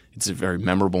movie. It's a very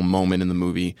memorable moment in the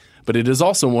movie. But it is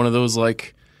also one of those,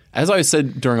 like, as I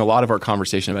said during a lot of our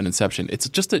conversation about Inception, it's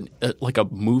just a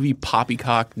movie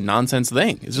poppycock nonsense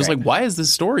thing. It's just like, why is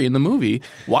this story in the movie?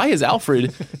 Why is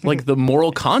Alfred like the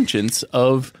moral conscience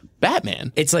of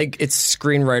Batman? It's like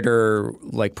screenwriter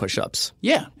like push-ups.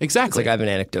 Yeah, exactly. It's like I have an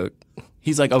anecdote.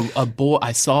 He's like a boy.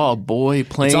 I saw a boy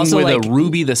playing with like, a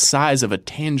ruby the size of a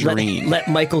tangerine. Let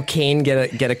Michael Caine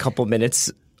get a couple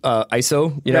minutes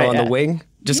ISO, on the wing.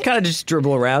 Just kind of just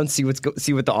dribble around, see what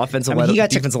the offensive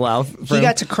defense allow. He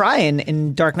got to cry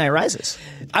in Dark Knight Rises.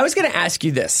 I was going to ask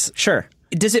you this. Sure.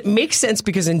 Does it make sense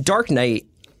because in Dark Knight,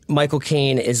 Michael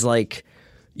Caine is like,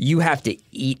 you have to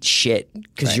eat shit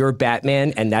because you're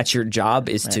Batman and that's your job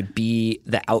is to be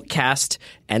the outcast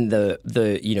and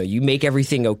the you make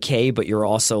everything okay, but you're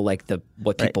also like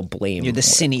what people blame. You're the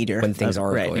sin eater when things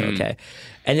are going okay.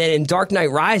 And then in Dark Knight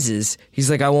Rises,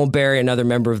 he's like, I won't bury another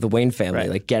member of the Wayne family.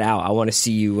 Like, get out. I want to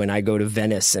see you when I go to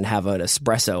Venice and have an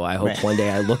espresso. I hope one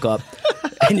day I look up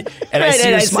and I see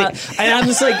your smile. And I'm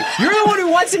just like, you're the one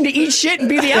who wants him to eat shit and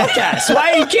be the outcast.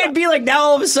 Why you can't be like, now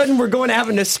all of a sudden we're going to have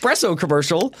an espresso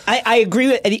commercial. I agree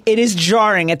with it. It is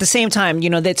jarring. At the same time,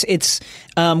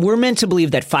 we're meant to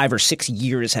believe that 5 or 6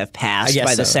 years have passed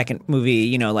by the second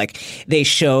movie. Like they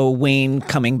show Wayne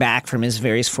coming back from his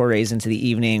various forays into the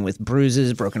evening with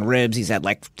bruises, broken ribs. He's had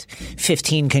like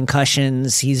 15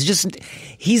 concussions.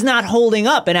 He's not holding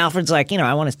up. And Alfred's like, are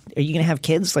you going to have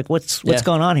kids? Like, what's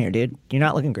going on here, dude? You're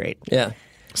not looking great. Yeah.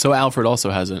 So Alfred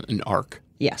also has an arc.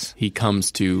 Yes. He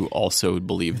comes to also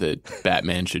believe that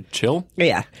Batman should chill.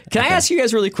 Yeah. Can I ask you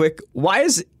guys really quick,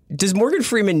 does Morgan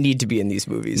Freeman need to be in these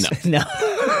movies? No.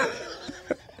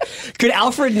 Could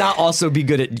Alfred not also be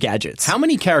good at gadgets? How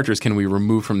many characters can we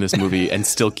remove from this movie and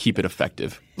still keep it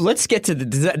effective? Let's get to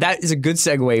that is a good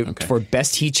segue for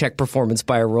best heat check performance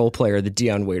by a role player, the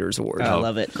Dion Waiters Award. I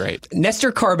love it. Great.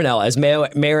 Nestor Carbonell as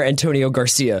Mayor Antonio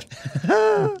Garcia.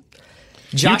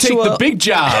 You take the big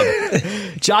job.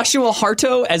 Joshua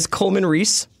Harto as Coleman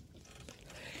Reese.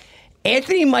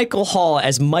 Anthony Michael Hall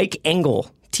as Mike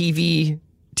Engel, TV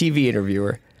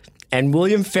interviewer. And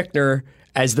William Fichtner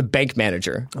as the bank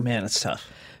manager. Oh, man, that's tough.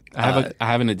 I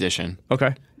have an addition.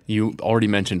 Okay. You already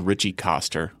mentioned Richie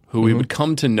Coster, who we would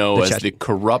come to know as the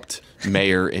corrupt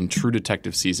mayor in True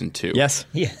Detective Season 2. Yes.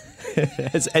 Yeah.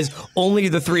 as only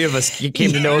the three of us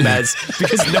came to know him as,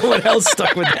 because no one else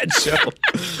stuck with that show.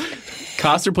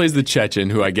 Coster plays the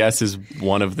Chechen, who I guess is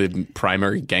one of the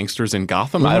primary gangsters in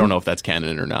Gotham. I don't know if that's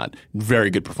canon or not. Very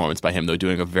good performance by him, though,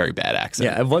 doing a very bad accent.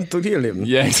 Yeah, I want to hear him.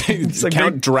 Yeah, it's like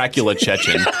Count Dracula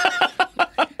Chechen.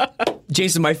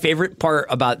 Jason, my favorite part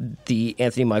about the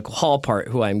Anthony Michael Hall part,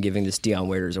 who I'm giving this Dion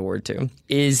Waiters Award to,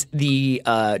 is the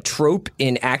trope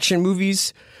in action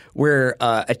movies where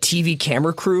a TV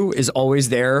camera crew is always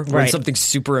there when something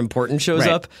super important shows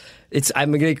up.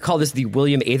 I'm going to call this the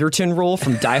William Atherton role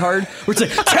from Die Hard, where it's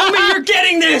like, tell me you're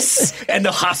getting this, and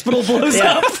the hospital blows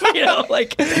up,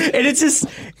 and it's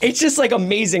just like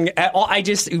amazing.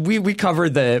 We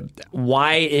covered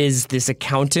why is this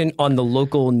accountant on the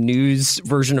local news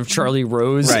version of Charlie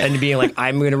Rose, and being like,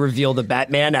 I'm going to reveal the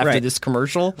Batman after this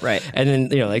commercial, and then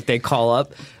they call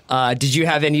up. Did you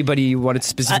have anybody you wanted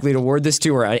specifically to award this to,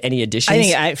 or any additions? I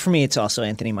think for me, it's also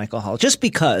Anthony Michael Hall, just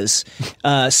because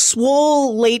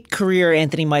swole late career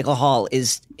Anthony Michael Hall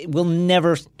will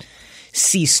never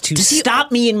cease to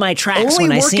stop me in my tracks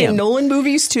when I see him. Only work in Nolan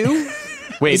movies too.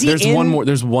 Wait, there's one more.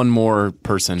 There's one more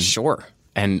person. Sure.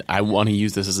 And I want to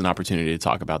use this as an opportunity to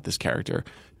talk about this character.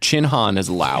 Chin Han as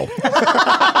Lao.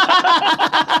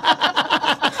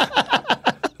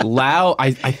 Lao,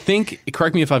 I think,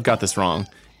 correct me if I've got this wrong,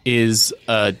 is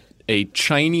a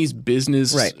Chinese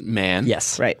businessman.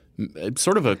 Yes. Right.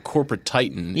 Sort of a corporate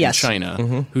titan Yes. in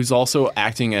China, who's also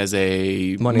acting as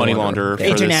a money launderer for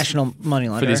International money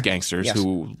launderer. for these gangsters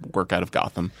who work out of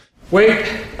Gotham. Wait.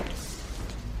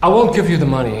 I won't give you the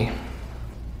money,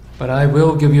 but I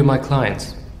will give you my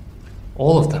clients.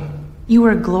 All of them. You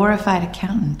were a glorified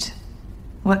accountant.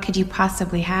 What could you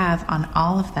possibly have on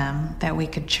all of them that we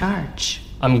could charge?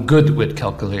 I'm good with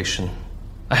calculation.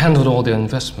 I handled all their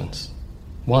investments.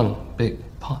 One big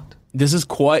pot. This is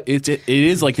quite, it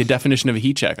is like the definition of a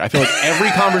heat check. I feel like every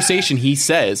conversation he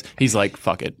says, he's like,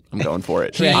 fuck it, I'm going for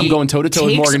it. I'm going toe-to-toe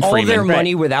with Morgan Freeman. Takes all their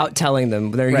money without telling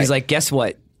them. He's like, guess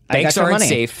what? Banks aren't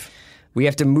safe. We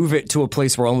have to move it to a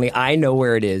place where only I know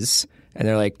where it is. And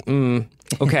they're like,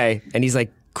 okay. And he's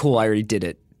like, cool, I already did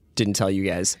it. Didn't tell you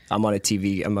guys. I'm on a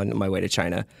TV. I'm on my way to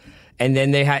China. And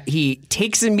then he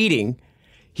takes a meeting.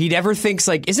 He never thinks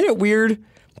like, isn't it weird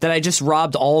that I just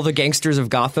robbed all the gangsters of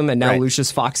Gotham and now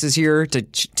Lucius Fox is here to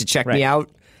check me out?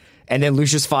 And then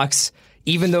Lucius Fox,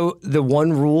 even though the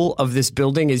one rule of this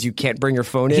building is you can't bring your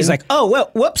phone in. He's like, oh,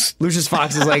 well, whoops. Lucius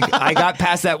Fox is like, I got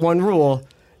past that one rule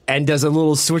and does a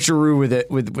little switcheroo with it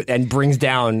and brings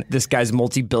down this guy's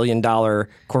multi-billion-dollar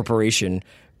corporation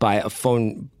by a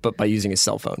phone, but by using his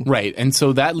cell phone. Right. And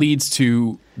so that leads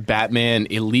to Batman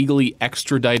illegally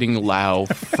extraditing Lau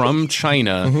from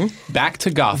China back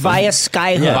to Gotham. Via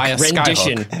Skyhook. Via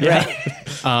rendition.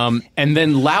 Skyhook. Right. And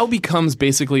then Lau becomes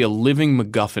basically a living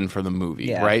MacGuffin for the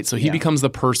movie, right? So he becomes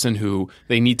the person who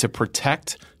they need to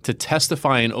protect to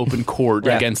testify in open court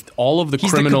against all of the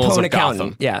criminals of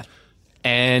Gotham. Yeah.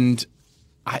 And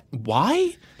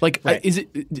why? Like,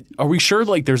 are we sure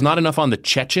like there's not enough on the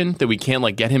Chechen that we can't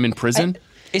like get him in prison?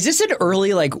 Is this an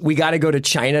early like we got to go to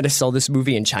China to sell this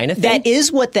movie in China thing? That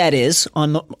is what that is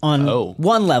on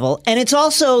one level, and it's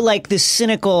also like this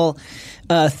cynical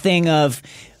thing of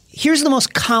here's the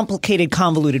most complicated,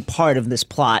 convoluted part of this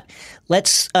plot.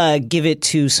 Let's give it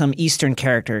to some Eastern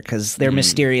character because they're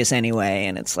mysterious anyway,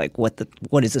 and it's like, what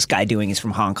is this guy doing? He's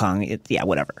from Hong Kong.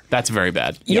 Whatever. That's very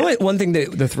bad. You know what? One thing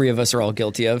that the three of us are all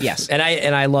guilty of. Yes, and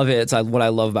I love it. It's what I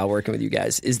love about working with you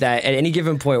guys is that at any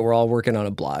given point we're all working on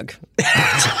a blog,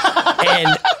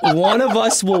 and one of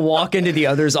us will walk into the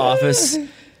other's office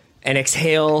and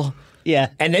exhale. Yeah.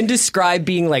 And then describe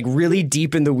being like really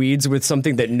deep in the weeds with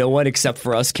something that no one except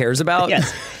for us cares about.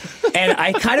 Yes. And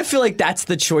I kind of feel like that's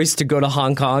the choice to go to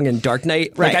Hong Kong and Dark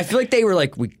Knight. Right. Like I feel like they were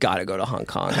like, we got to go to Hong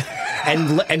Kong.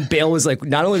 And Bale was like,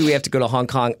 not only do we have to go to Hong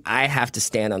Kong, I have to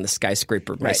stand on the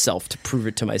skyscraper myself to prove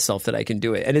it to myself that I can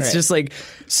do it. And it's just like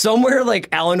somewhere like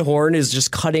Alan Horn is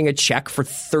just cutting a check for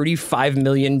 $35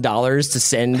 million to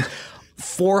send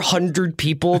 400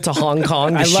 people to Hong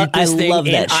Kong to shoot this thing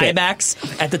in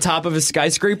IMAX at the top of a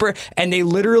skyscraper, and they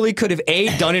literally could have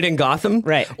A, done it in Gotham,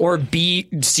 or B,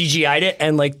 CGI'd it,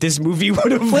 and like this movie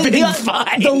would have been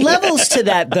fine. The levels to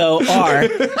that though are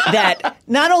that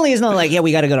not only is not like, yeah,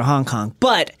 we got to go to Hong Kong,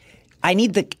 but I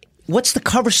need what's the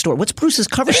cover story? What's Bruce's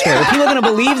cover story? Are people going to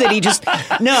believe that he just...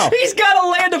 No. He's got to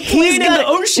land a plane in the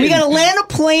ocean. We got to land a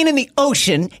plane in the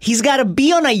ocean. He's got to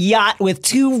be on a yacht with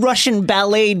two Russian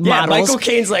ballet models. Michael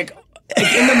Caine's like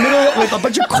in the middle with a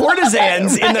bunch of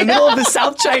courtesans in the middle of the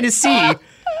South China Sea.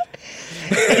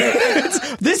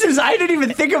 I didn't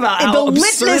even think about how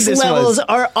absurd witness this levels was.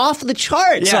 are off the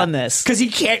charts on this because he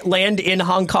can't land in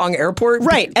Hong Kong airport,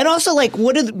 right? And also, like,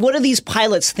 what do these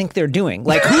pilots think they're doing?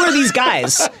 Like, who are these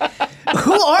guys?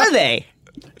 Who are they?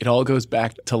 It all goes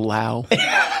back to Lau.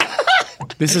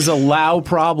 This is a Lau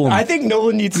problem. I think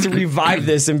Nolan needs to revive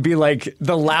this and be like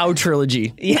the Lau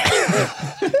trilogy. Yeah,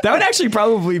 that would actually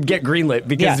probably get greenlit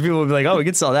because people would be like, "Oh, we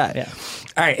could sell that." Yeah.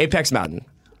 All right, Apex Mountain.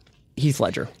 Heath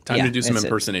Ledger. Time to do some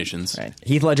impersonations. Right.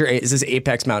 Heath Ledger. Is this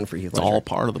Apex Mountain for Heath Ledger? It's all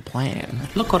part of the plan.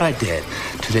 Look what I did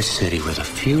to this city with a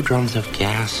few drums of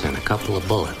gas and a couple of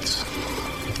bullets.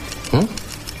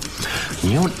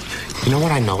 You know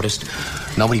what I noticed?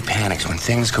 Nobody panics when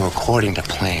things go according to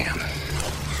plan.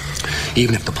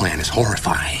 Even if the plan is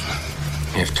horrifying.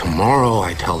 If tomorrow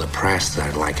I tell the press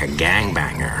that like a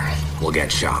gangbanger will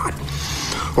get shot,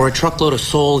 or a truckload of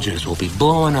soldiers will be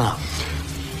blowing up,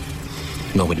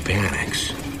 nobody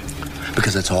panics.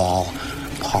 Because it's all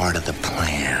part of the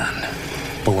plan.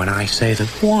 But when I say that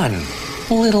one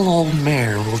little old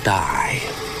mare will die,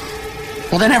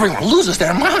 well, then everyone loses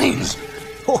their minds.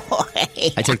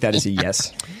 I take that as a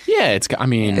yes. Yeah, it's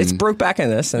Brokeback in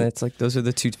this, and it's like those are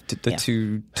the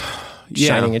two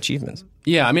shining achievements.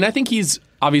 Yeah, I mean, I think he's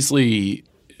obviously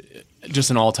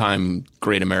just an all-time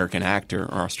great American actor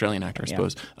or Australian actor, I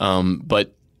suppose.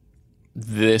 But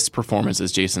this performance,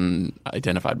 as Jason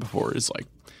identified before, is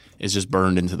just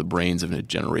burned into the brains of a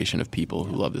generation of people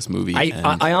who love this movie.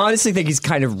 I honestly think he's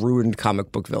kind of ruined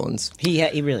comic book villains.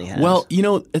 He really has. Well,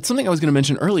 it's something I was going to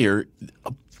mention earlier.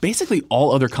 Basically,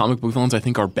 all other comic book villains I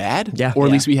think are bad, or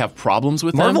at least we have problems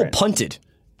with Marvel them. punted.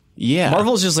 Yeah,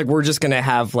 Marvel's just we're just going to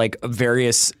have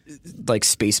various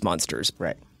space monsters,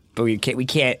 right? But we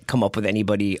can't come up with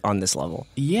anybody on this level.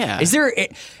 Yeah. Is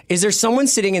there someone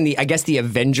sitting in the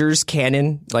Avengers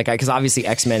canon? Because obviously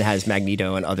X-Men has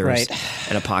Magneto and others, right,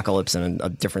 and Apocalypse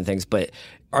and different things. But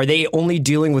are they only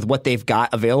dealing with what they've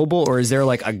got available, or is there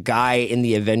a guy in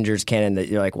the Avengers canon that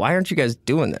you're why aren't you guys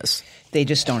doing this? They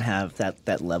just don't have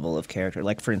that level of character.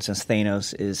 For instance,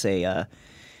 Thanos is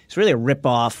it's really a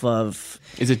ripoff of.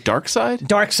 Is it Darkseid?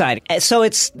 Darkseid. So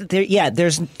it's there. Yeah,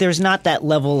 there's not that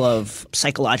level of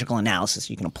psychological analysis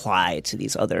you can apply to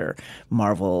these other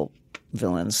Marvel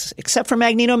villains, except for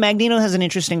Magneto. Magneto has an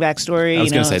interesting backstory. I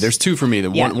was going to say there's two for me.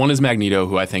 One is Magneto,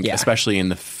 who I think, especially in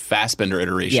the Fassbender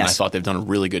iteration, I thought they've done a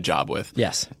really good job with.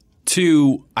 Yes.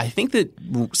 Two, I think that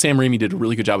Sam Raimi did a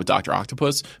really good job with Dr.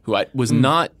 Octopus, who was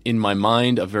not, in my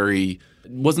mind,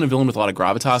 wasn't a villain with a lot of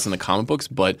gravitas in the comic books,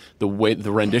 but the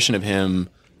rendition of him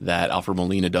that Alfred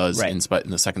Molina does in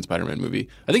the second Spider-Man movie,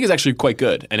 I think is actually quite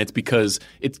good. And it's because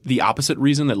it's the opposite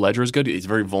reason that Ledger is good. He's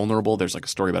very vulnerable. There's a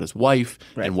story about his wife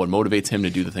and what motivates him to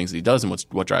do the things that he does and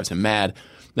what drives him mad.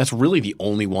 That's really the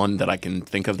only one that I can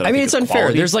think of that I mean, it's unfair.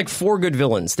 Quality. There's 4 good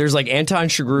villains. There's Anton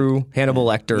Chigurh, Hannibal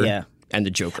Lecter, and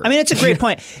the Joker. I mean, it's a great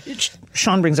point.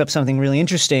 Sean brings up something really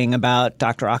interesting about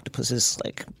Dr. Octopus's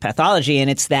pathology, and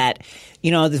it's that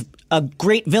a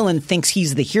great villain thinks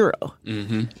he's the hero.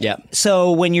 Mm-hmm. Yeah.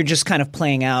 So when you're just kind of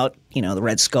playing out, the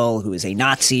Red Skull, who is a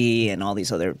Nazi, and all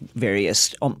these other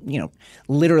various,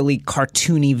 literally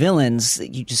cartoony villains,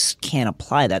 you just can't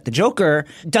apply that. The Joker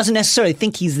doesn't necessarily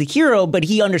think he's the hero, but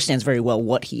he understands very well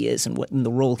what he is and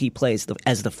the role he plays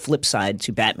as the flip side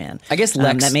to Batman. I guess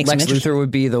Lex Luthor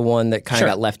would be the one that kind of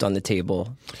got left on the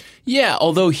table. Yeah,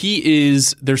 although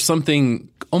there's something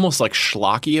almost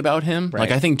schlocky about him.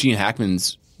 Right. I think Gene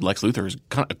Hackman's Lex Luthor is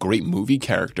kind of a great movie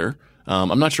character.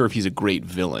 I'm not sure if he's a great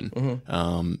villain.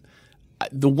 Mm-hmm.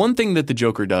 The one thing that the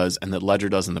Joker does and that Ledger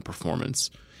does in the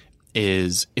performance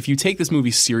is if you take this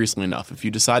movie seriously enough, if you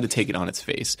decide to take it on its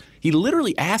face, he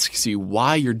literally asks you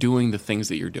why you're doing the things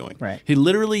that you're doing. Right. He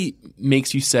literally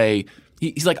makes you say,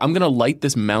 he's like, I'm going to light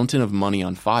this mountain of money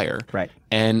on fire. Right.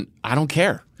 And I don't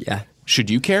care. Yeah. Should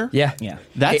you care? Yeah.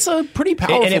 That's a pretty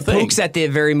powerful thing. And it thing. pokes at the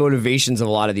very motivations of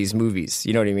a lot of these movies.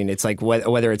 You know what I mean? It's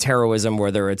whether it's heroism,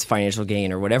 whether it's financial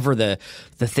gain, or whatever the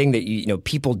thing that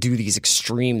people do these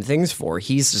extreme things for.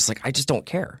 He's just I just don't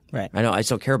care. Right. I know. I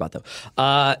just don't care about them.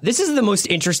 This is the most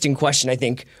interesting question, I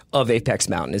think, of Apex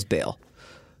Mountain is Bale.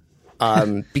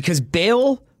 Because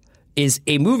Bale is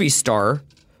a movie star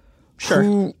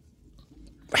who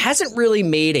hasn't really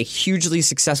made a hugely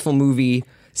successful movie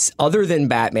other than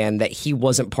Batman that he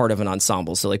wasn't part of an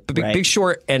ensemble. So Big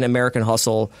Short and American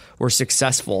Hustle were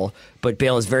successful, but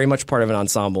Bale is very much part of an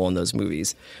ensemble in those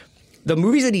movies. The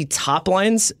movies that he top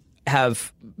lines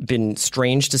have been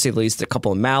strange, to say the least. A couple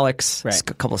of Malik's, a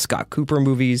couple of Scott Cooper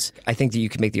movies. I think that you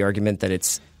could make the argument that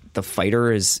it's The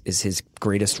Fighter is his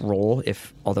greatest role.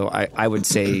 Although I would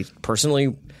say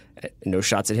personally, no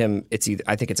shots at him.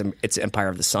 I think it's Empire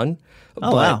of the Sun.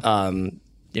 Wow.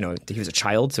 He was a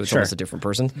child, so it's almost a different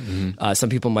person. Mm-hmm. Some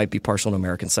people might be partial to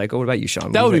American Psycho. What about you,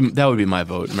 Sean? That would be my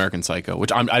vote, American Psycho,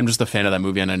 which I'm just a fan of that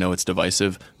movie, and I know it's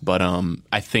divisive, but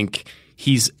I think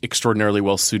he's extraordinarily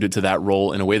well suited to that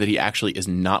role in a way that he actually is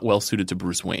not well suited to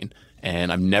Bruce Wayne.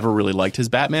 And I've never really liked his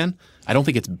Batman. I don't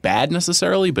think it's bad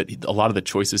necessarily, but a lot of the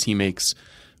choices he makes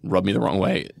rub me the wrong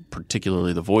way,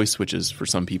 particularly the voice, which is for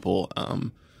some people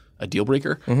a deal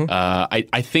breaker. Mm-hmm.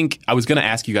 I think I was going to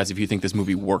ask you guys if you think this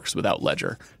movie works without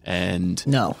Ledger, and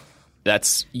no,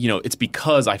 that's it's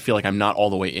because I feel like I'm not all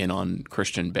the way in on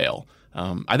Christian Bale.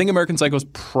 I think American Psycho is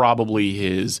probably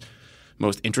his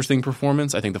most interesting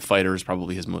performance. I think The Fighter is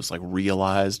probably his most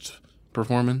realized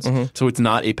performance. Mm-hmm. So it's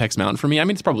not Apex Mountain for me. I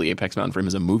mean, it's probably Apex Mountain for him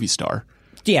as a movie star.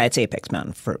 Yeah, it's Apex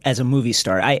Mountain as a movie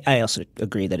star. I also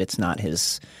agree that it's not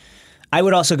his. I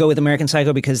would also go with American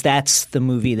Psycho because that's the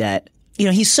movie that.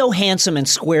 He's so handsome and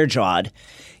square-jawed.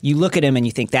 You look at him and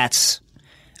you think that's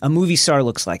a movie star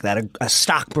looks like that. A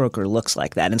stockbroker looks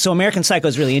like that. And so American Psycho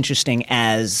is really interesting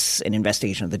as an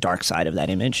investigation of the dark side of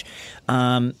that image.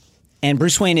 And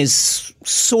Bruce Wayne is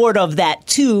sort of that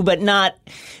too, but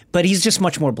he's just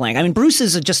much more blank. I mean, Bruce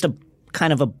is just a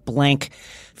kind of a blank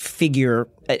figure,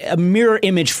 a mirror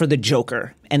image for the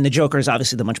Joker. And the Joker is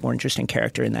obviously the much more interesting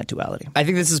character in that duality. I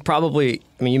think this is probably,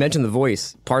 you mentioned the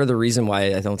voice. Part of the reason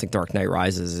why I don't think Dark Knight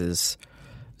Rises is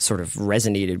sort of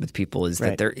resonated with people is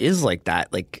that there is like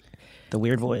that, like the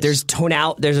weird voice. There's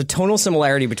a tonal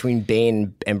similarity between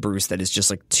Bane and Bruce that is just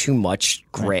like too much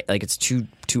gray, like it's too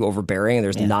overbearing, and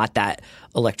there's not that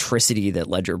electricity that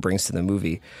Ledger brings to the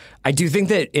movie. I do think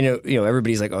that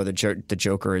everybody's like, oh, the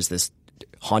Joker is this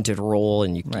haunted role,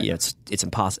 and it's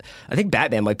impossible. I think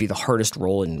Batman might be the hardest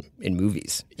role in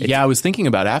movies. I was thinking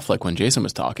about Affleck when Jason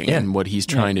was talking and what he's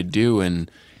trying to do,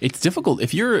 and it's difficult.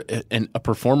 If you're a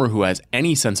performer who has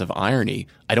any sense of irony,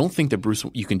 I don't think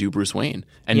that you can do Bruce Wayne.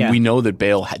 And we know that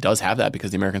Bale does have that because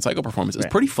the American Psycho performance is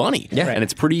pretty funny. Yeah. And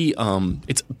it's pretty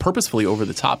it's purposefully over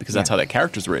the top because that's how that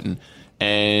character's written.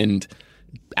 And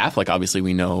Affleck, obviously,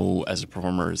 we know as a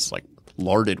performer is like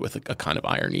larded with a kind of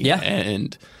irony. Yeah.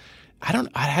 And I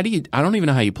don't even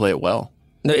know how you play it well.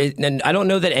 No, and I don't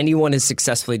know that anyone has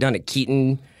successfully done it.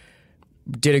 Keaton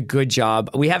did a good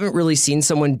job. We haven't really seen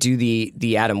someone do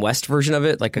the Adam West version of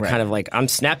it, like a kind of like I'm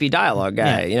snappy dialogue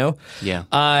guy, you know?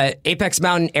 Yeah. Apex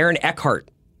Mountain, Aaron Eckhart.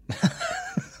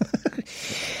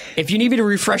 If you need me to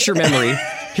refresh your memory,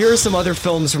 here are some other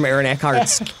films from Aaron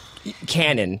Eckhart's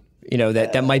canon,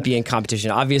 that might be in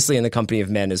competition. Obviously, In the Company of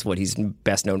Men is what he's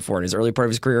best known for in his early part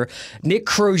of his career. Nick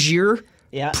Crozier.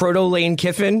 Yeah. Proto Lane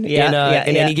Kiffin in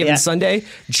Any Given Sunday.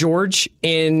 George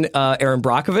in Aaron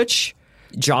Brockovich.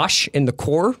 Josh in The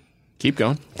Core. Keep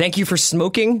going. Thank You for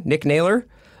Smoking, Nick Naylor.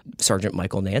 Sergeant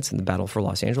Michael Nance in The Battle for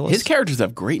Los Angeles. His characters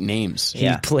have great names.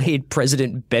 He played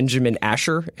President Benjamin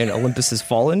Asher in Olympus Has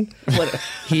Fallen.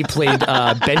 He played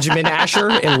Benjamin Asher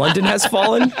in London Has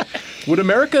Fallen. Would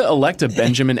America elect a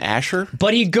Benjamin Asher?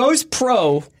 But he goes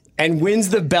pro and wins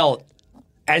the belt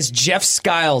as Jeff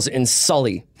Skiles in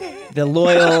Sully. The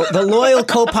loyal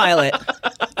co-pilot.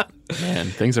 Man,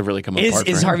 things have really come apart.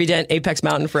 Is Harvey Dent Apex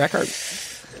Mountain for Eckhart?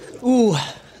 Ooh,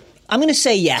 I'm going to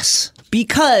say yes,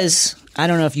 because I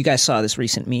don't know if you guys saw this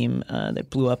recent meme that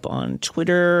blew up on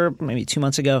Twitter maybe 2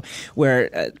 months ago,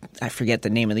 where I forget the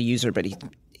name of the user, but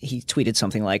he tweeted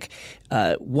something like,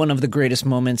 one of the greatest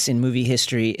moments in movie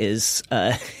history is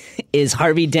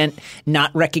Harvey Dent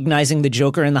not recognizing the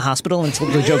Joker in the hospital until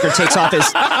the Joker takes off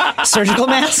his surgical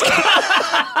mask.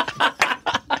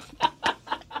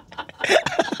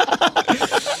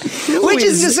 Which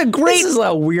is just a great... This is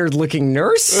a weird-looking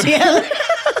nurse. Yeah.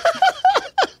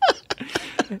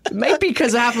 It might be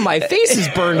because half of my face is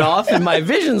burned off and my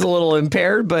vision's a little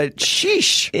impaired, but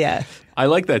sheesh. Yeah. I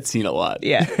like that scene a lot.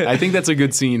 Yeah. I think that's a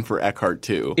good scene for Eckhart,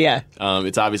 too. Yeah.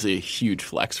 It's obviously a huge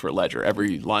flex for Ledger.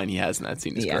 Every line he has in that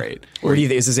scene is great. Where do you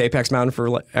think is this Apex Mountain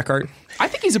for Eckhart? I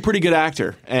think he's a pretty good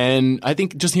actor. And I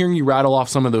think just hearing you rattle off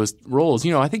some of those roles,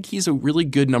 I think he's a really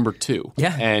good number 2.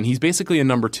 Yeah. And he's basically a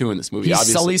number 2 in this movie. He's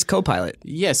obviously. Sully's co-pilot.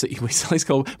 Yes, he's Sully's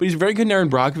co-pilot. But he's very good in Aaron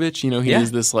Brockovich. He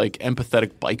is this like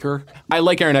empathetic biker. I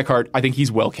like Aaron Eckhart. I think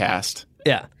he's well cast.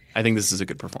 Yeah. I think this is a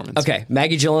good performance. Okay.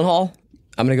 Maggie Gyllenhaal.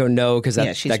 I'm going to go no because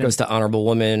that goes to Honorable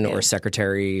Woman or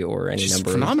Secretary or any She's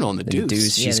number. Phenomenal in The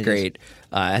Deuce. She's great.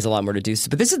 Has a lot more to Deuce.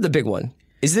 But this is the big one.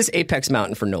 Is this Apex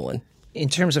Mountain for Nolan? In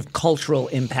terms of cultural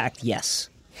impact, yes.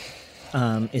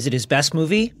 Is it his best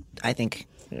movie? I think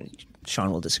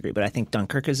Sean will disagree, but I think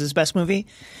Dunkirk is his best movie.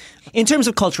 In terms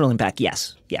of cultural impact,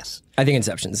 yes. Yes. I think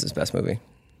Inception is his best movie.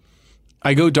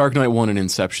 I go Dark Knight 1 and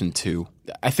Inception 2.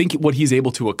 I think what he's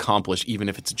able to accomplish, even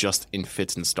if it's just in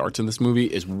fits and starts in this movie,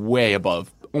 is way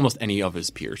above almost any of his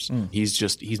peers.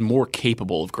 He's more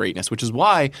capable of greatness, which is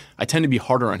why I tend to be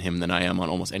harder on him than I am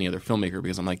on almost any other filmmaker,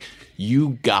 because I'm like,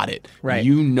 you got it. Right.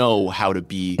 You know how to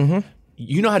be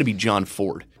you know how to be John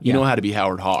Ford. You know how to be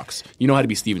Howard Hawks. You know how to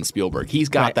be Steven Spielberg. He's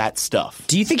got that stuff.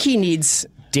 Do you think he needs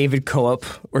David Coop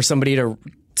or somebody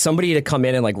to come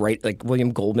in and like write, like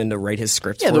William Goldman to write his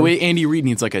scripts? Yeah, for the him? way Andy Reid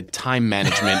needs like a time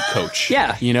management coach.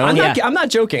 Yeah, I'm not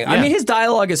joking. I mean, his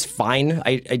dialogue is fine.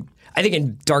 I think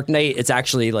in Dark Knight it's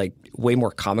actually like way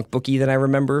more comic booky than I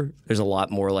remember. There's a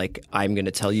lot more like I'm going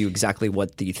to tell you exactly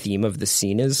what the theme of the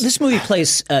scene is. This movie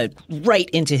plays right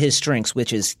into his strengths,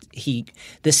 which is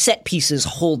the set pieces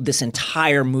hold this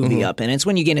entire movie up, and it's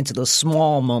when you get into those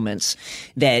small moments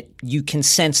that you can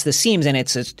sense the seams, and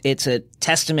it's a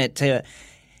testament to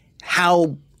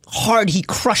how hard he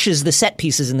crushes the set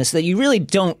pieces in this, that you really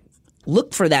don't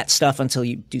look for that stuff until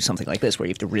you do something like this, where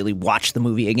you have to really watch the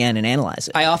movie again and analyze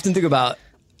it. I often think about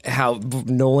how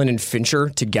Nolan and Fincher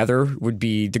together would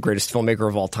be the greatest filmmaker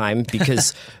of all time,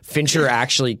 because Fincher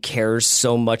actually cares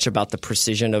so much about the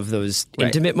precision of those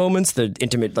intimate moments, the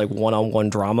intimate like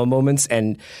one-on-one drama moments.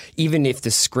 And even if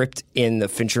the script in the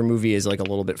Fincher movie is like a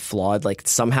little bit flawed, like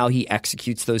somehow he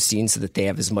executes those scenes so that they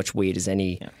have as much weight as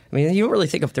any. Yeah. I mean, you don't really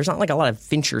think of, there's not like a lot of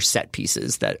Fincher set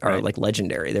pieces that are like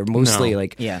legendary. They're mostly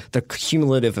the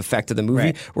cumulative effect of the movie.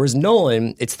 Right. Whereas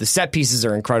Nolan, it's the set pieces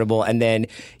are incredible, and then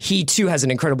he too has an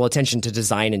incredible incredible attention to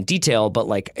design and detail, but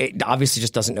like it obviously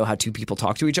just doesn't know how two people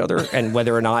talk to each other and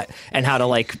whether or not and how to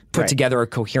like put together a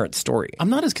coherent story. I'm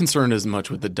not as concerned as much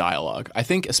with the dialogue. I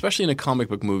think, especially in a comic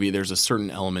book movie, there's a certain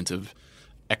element of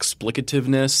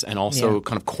explicativeness and also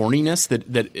kind of corniness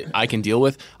that I can deal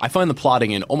with. I find the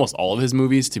plotting in almost all of his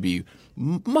movies to be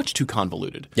much too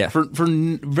convoluted. Yeah. For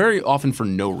very often for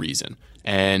no reason.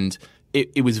 And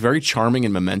it was very charming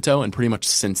in Memento, and pretty much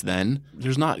since then,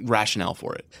 there's not rationale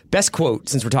for it. Best quote,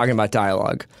 since we're talking about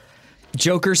dialogue.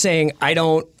 Joker saying, I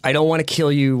don't want to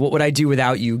kill you. What would I do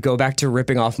without you? Go back to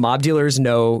ripping off mob dealers?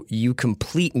 No, you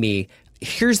complete me.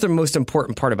 Here's the most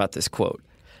important part about this quote.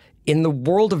 In the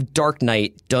world of Dark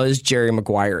Knight, does Jerry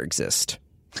Maguire exist?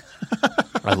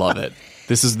 I love it.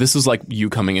 This is like you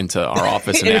coming into our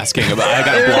office and asking about. I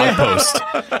got a blog post,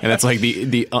 and it's like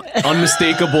the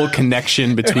unmistakable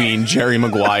connection between Jerry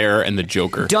Maguire and the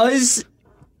Joker. Has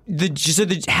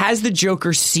the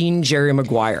Joker seen Jerry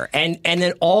Maguire? And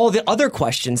then all the other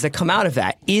questions that come out of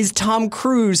that. Is Tom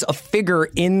Cruise a figure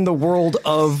in the world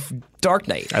of Dark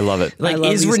Knight? I love it. Like,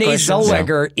 is Renee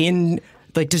Zellweger in?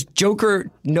 Like, does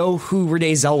Joker know who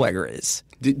Renee Zellweger is?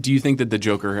 Do you think that the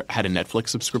Joker had a Netflix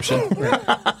subscription?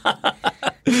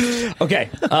 Okay.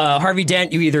 Harvey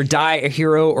Dent, you either die a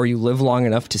hero or you live long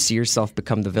enough to see yourself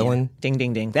become the villain. Yeah. Ding,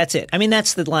 ding, ding. That's it. I mean,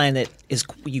 that's the line that is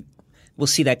you. We'll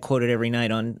see that quoted every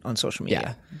night on social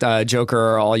media. Yeah.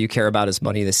 Joker, all you care about is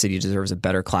money. The city deserves a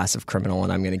better class of criminal,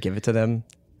 and I'm going to give it to them.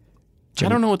 I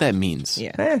don't know what that means.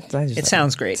 Yeah. It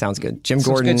sounds great. Sounds good. Jim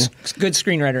Gordon. Good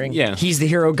screenwriting. Yeah. He's the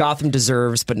hero Gotham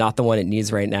deserves, but not the one it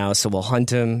needs right now, so we'll hunt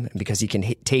him because he can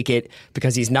take it.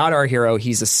 Because he's not our hero,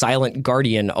 he's a silent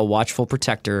guardian, a watchful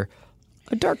protector,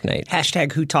 a Dark Knight.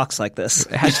 Hashtag who talks like this.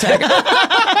 Hashtag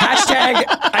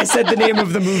I said the name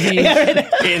of the movie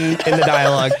in the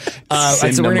dialogue.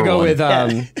 So we're going to go with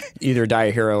either die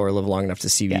a hero or live long enough to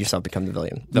see yourself become the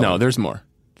villain. No, there's more.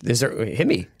 Hit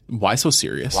me. Why so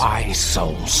serious? Why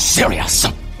so serious?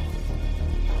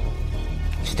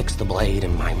 Sticks the blade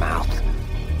in my mouth.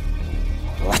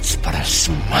 Let's put a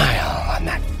smile on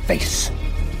that face.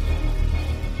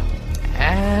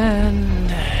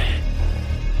 And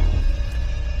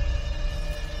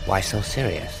why so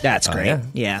serious? That's great.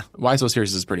 Yeah. Why so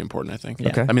serious is pretty important, I think.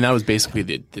 Yeah. Okay. I mean, that was basically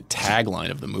the tagline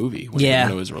of the movie when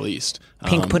it was released.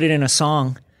 Pink put it in a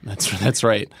song. That's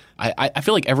right. I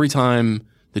feel like every time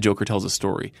the Joker tells a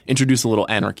story, introduce a little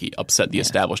anarchy, upset the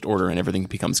established order, and everything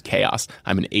becomes chaos.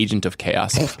 I'm an agent of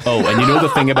chaos. Oh, and you know the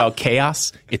thing about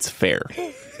chaos? It's fair.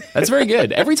 That's very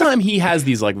good. Every time he has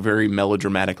these like very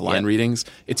melodramatic line readings,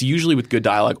 it's usually with good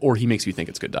dialogue, or he makes you think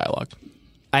it's good dialogue.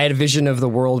 I had a vision of the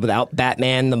world without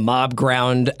Batman. The mob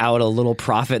ground out a little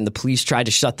profit, and the police tried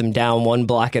to shut them down one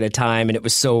block at a time, and it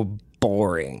was so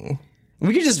boring.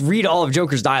 We could just read all of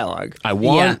Joker's dialogue. I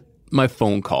want my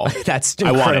phone call. That's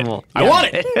incredible. I want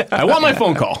it. I want my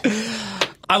phone call.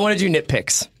 I want to do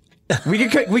nitpicks.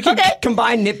 We could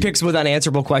combine nitpicks with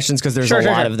unanswerable questions because there's a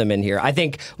lot of them in here. I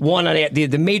think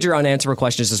the major unanswerable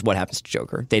question is just what happens to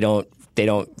Joker. They don't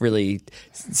really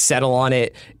settle on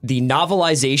it. The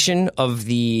novelization of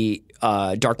the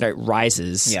Dark Knight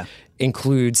Rises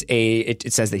includes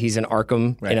it says that he's in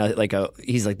Arkham,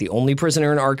 he's like the only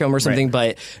prisoner in Arkham or something.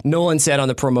 But Nolan said on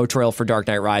the promo trail for Dark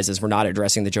Knight Rises, we're not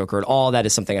addressing the Joker at all. That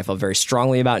is something I felt very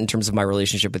strongly about in terms of my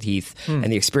relationship with Heath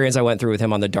and the experience I went through with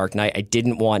him on the Dark Knight. I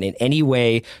didn't want in any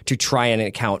way to try and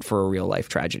account for a real life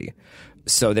tragedy.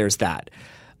 So there's that.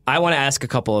 I want to ask a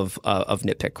couple of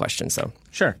nitpick questions though.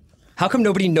 Sure. How come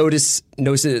nobody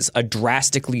notices a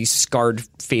drastically scarred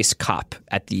face cop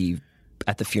at the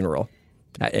funeral?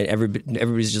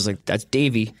 Everybody's just like, that's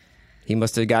Davey. He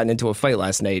must have gotten into a fight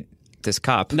last night, this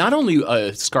cop. Not only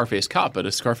a Scarface cop, but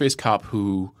a Scarface cop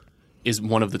who is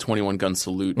one of the 21 Gun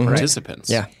Salute participants.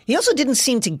 Yeah. He also didn't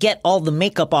seem to get all the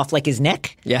makeup off like his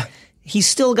neck. Yeah. He's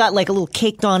still got like a little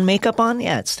caked on makeup on.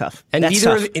 Yeah, it's tough. And That's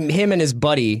either tough. him and his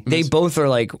buddy, they both are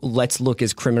like, let's look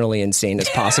as criminally insane as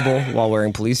possible while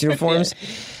wearing police uniforms.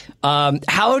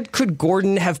 How could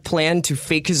Gordon have planned to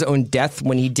fake his own death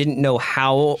when he didn't know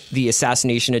how the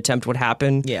assassination attempt would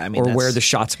happen or where the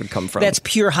shots would come from? That's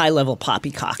pure high-level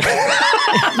poppycock.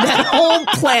 That whole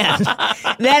plan.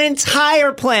 That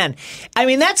entire plan. I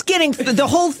mean, that's the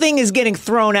whole thing is getting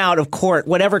thrown out of court.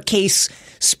 Whatever case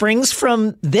springs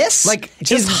from this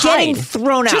is getting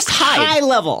thrown out. Just hide. High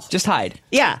level. Just hide.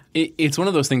 Yeah. It's one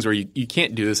of those things where you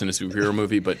can't do this in a superhero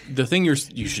movie, but the thing you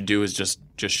should do is just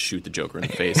shoot the Joker in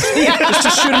the face.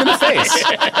 just shoot him in the face.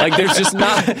 Like there's just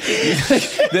not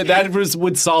that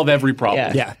would solve every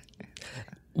problem. Yeah.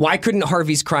 Why couldn't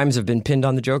Harvey's crimes have been pinned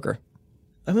on the Joker?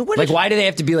 I mean, why do they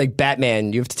have to be like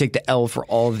Batman? You have to take the L for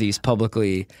all of these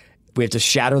publicly. We have to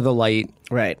shatter the light.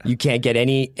 Right. You can't get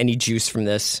any juice from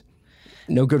this.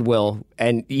 No goodwill.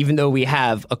 And even though we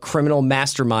have a criminal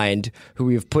mastermind who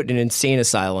we have put in an insane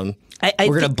asylum, we're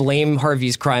going to blame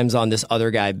Harvey's crimes on this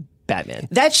other guy, Batman.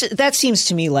 That seems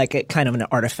to me like a kind of an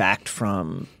artifact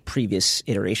from previous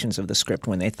iterations of the script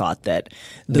when they thought that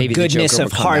the goodness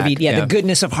of Harvey, the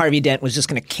goodness of Harvey Dent was just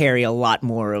going to carry a lot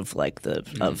more of like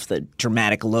of the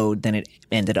dramatic load than it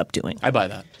ended up doing. I buy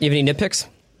that. You have any nitpicks?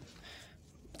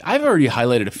 I've already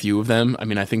highlighted a few of them. I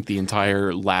mean, I think the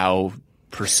entire Lau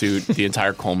pursuit, the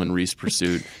entire Coleman Reese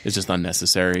pursuit is just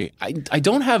unnecessary. I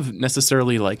don't have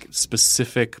necessarily like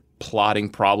specific plotting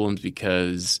problems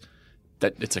because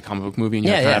that it's a comic book movie and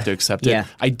you have to accept it.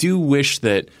 I do wish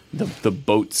that the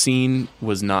boat scene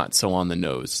was not so on the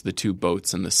nose. The two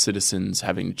boats and the citizens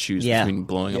having to choose between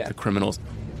blowing up the criminals.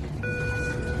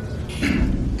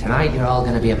 Tonight you're all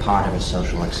going to be a part of a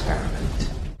social experiment.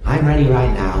 I'm ready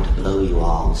right now to blow you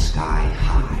all sky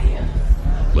high.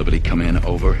 Liberty, come in,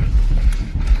 over.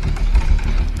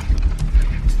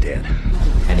 It's dead.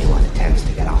 Anyone attempts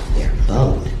to get off their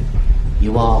boat,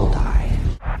 you all die.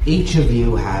 Each of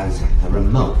you has a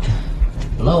remote.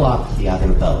 Blow up the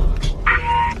other boat.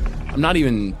 I'm not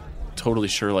even totally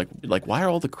sure, like why are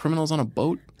all the criminals on a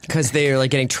boat? Because they're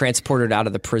like getting transported out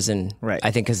of the prison. Right.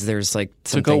 I think because there's like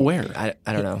something. To go where?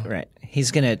 I don't know. Right.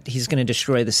 He's gonna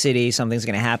destroy the city. Something's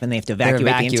gonna happen. They have to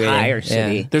evacuate the entire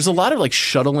city. Yeah. There's a lot of like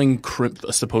shuttling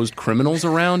supposed criminals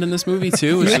around in this movie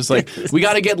too. It's just like we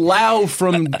got to get Lau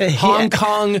from Hong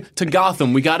Kong to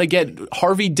Gotham. We got to get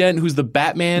Harvey Dent, who's the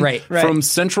Batman, from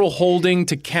Central Holding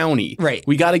to County. Right.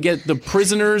 We got to get the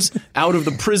prisoners out of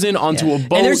the prison onto a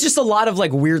boat. And there's just a lot of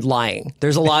like weird lying.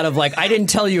 There's a lot of like I didn't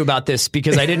tell you about this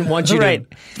because I didn't want you to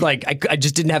like I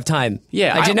just didn't have time.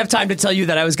 Yeah, I didn't have time to tell you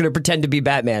that I was going to pretend to be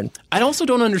Batman. I also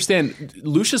don't understand.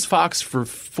 Lucius Fox for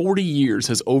 40 years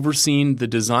has overseen the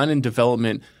design and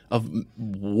development of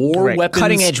war weapons,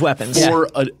 cutting edge weapons for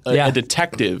a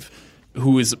detective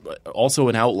who is also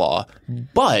an outlaw,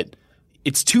 but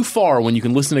it's too far when you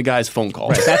can listen to guys' phone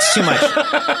calls. Right, that's too much.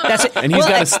 That's it. And he's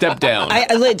got to step down.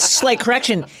 Slight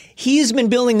correction. He's been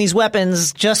building these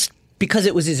weapons just because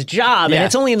it was his job, and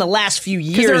it's only in the last few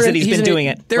years that he's been doing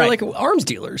it. They're like arms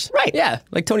dealers. Right. Yeah,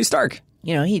 like Tony Stark.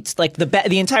 You know, he's like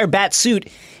the entire bat suit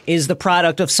is the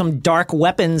product of some dark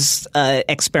weapons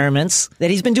experiments that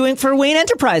he's been doing for Wayne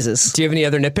Enterprises. Do you have any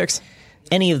other nitpicks?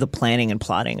 Any of the planning and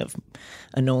plotting of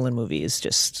a Nolan movie is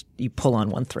just you pull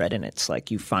on one thread and it's like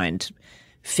you find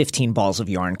 15 balls of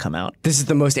yarn come out. This is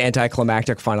the most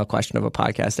anticlimactic final question of a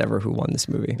podcast ever. Who won this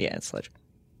movie? Yeah, it's legend.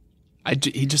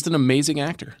 He's just an amazing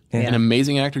actor. An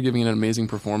amazing actor giving an amazing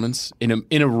performance in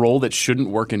a role that shouldn't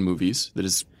work in movies, that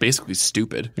is basically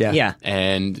stupid. Yeah.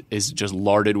 And is just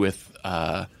larded with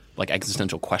like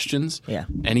existential questions. Yeah.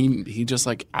 And he just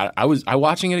like I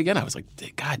watching it again, I was like,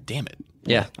 God damn it.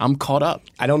 Yeah. I'm caught up.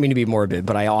 I don't mean to be morbid,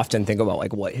 but I often think about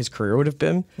like what his career would have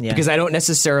been. Yeah. Because I don't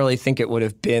necessarily think it would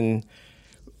have been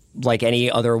like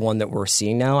any other one that we're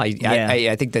seeing now. I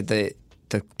think that the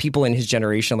people in his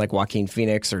generation, like Joaquin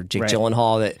Phoenix or Jake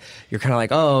Gyllenhaal, that you're kind of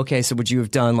like, oh, okay, so would you have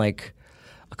done like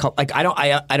a couple? Like, I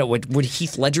don't. Would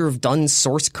Heath Ledger have done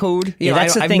Source Code? You know,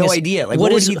 that's I have no idea. Like,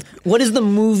 what is the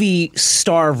movie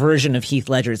star version of Heath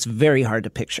Ledger? It's very hard to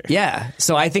picture. Yeah,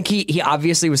 so I think he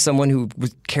obviously was someone who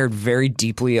cared very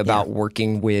deeply about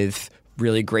working with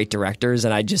really great directors,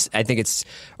 and I think it's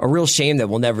a real shame that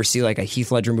we'll never see like a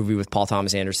Heath Ledger movie with Paul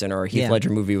Thomas Anderson or a Heath Ledger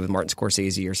movie with Martin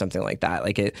Scorsese or something like that.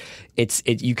 Like it's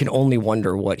you can only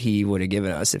wonder what he would have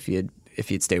given us if he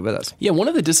had stayed with us. Yeah, one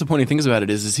of the disappointing things about it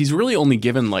is he's really only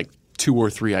given like 2 or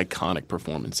 3 iconic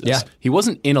performances. Yeah. He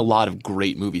wasn't in a lot of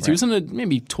great movies. Right. He was in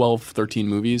maybe 12, 13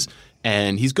 movies,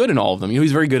 and he's good in all of them. You know,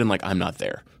 he's very good in like I'm Not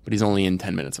There, but he's only in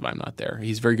 10 minutes of I'm Not There.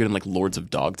 He's very good in like Lords of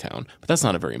Dogtown, but that's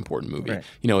not a very important movie. Right.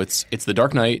 You know, it's The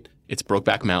Dark Knight, it's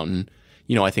Brokeback Mountain.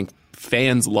 You know, I think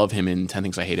fans love him in 10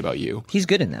 Things I Hate About You. He's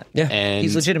good in that. Yeah. And,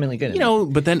 he's legitimately good in that. You know,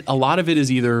 but then a lot of it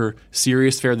is either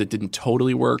serious fare that didn't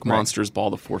totally work, Monsters, Ball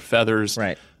the Four Feathers,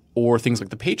 or things like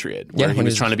The Patriot, where he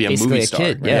was trying to be a movie star.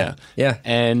 Kid. Yeah. Yeah.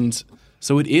 And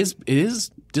so it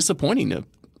is disappointing to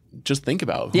just think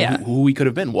about who he could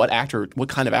have been. What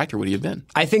kind of actor would he have been?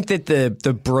 I think that the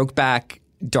Brokeback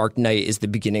Dark Knight is the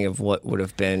beginning of what would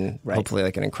have been hopefully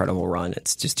like an incredible run.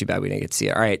 It's just too bad we didn't get to see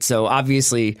it. All right, so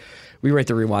obviously we rate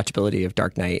the rewatchability of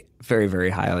Dark Knight very, very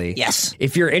highly. Yes.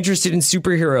 If you're interested in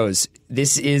superheroes,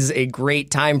 this is a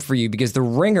great time for you because The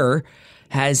Ringer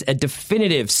has a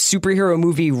definitive superhero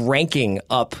movie ranking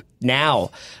up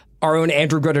now. Our own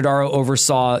Andrew Guardadaro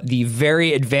oversaw the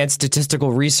very advanced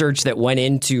statistical research that went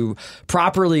into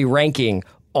properly ranking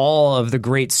all of the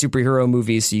great superhero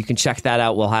movies, so you can check that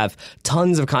out. We'll have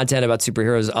tons of content about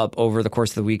superheroes up over the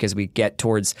course of the week as we get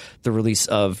towards the release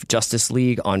of Justice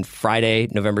League on Friday,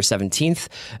 November 17th.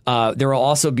 There will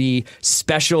also be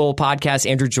special podcasts.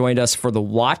 Andrew joined us for The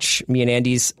Watch, me and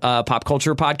Andy's pop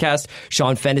culture podcast.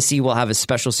 Sean Fennessey will have a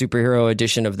special superhero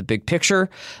edition of The Big Picture.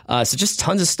 So just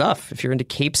tons of stuff. If you're into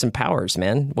capes and powers,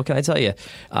 man, what can I tell you?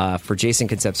 For Jason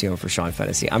Concepcion, for Sean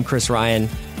Fennessey, I'm Chris Ryan.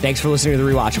 Thanks for listening to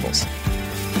The Rewatchables.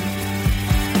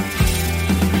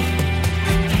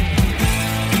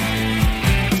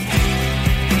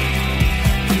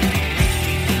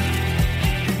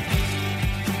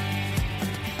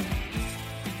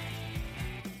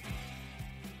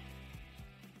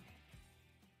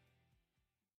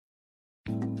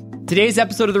 Today's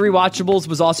episode of The Rewatchables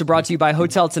was also brought to you by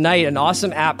Hotel Tonight, an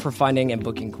awesome app for finding and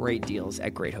booking great deals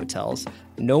at great hotels.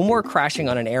 No more crashing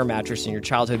on an air mattress in your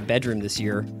childhood bedroom this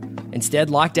year. Instead,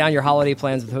 lock down your holiday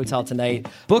plans with Hotel Tonight.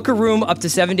 Book a room up to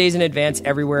 7 days in advance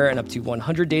everywhere and up to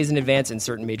 100 days in advance in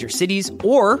certain major cities,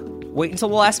 or wait until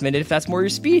the last minute if that's more your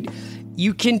speed.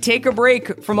 You can take a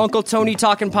break from Uncle Tony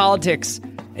talking politics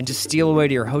and just steal away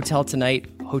to your Hotel Tonight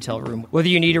hotel room. Whether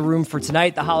you need a room for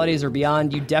tonight, the holidays, or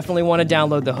beyond, you definitely want to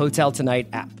download the Hotel Tonight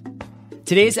app.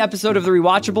 Today's episode of The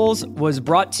Rewatchables was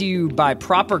brought to you by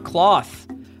Proper Cloth.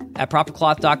 At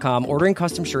propercloth.com, ordering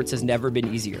custom shirts has never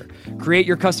been easier. Create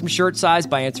your custom shirt size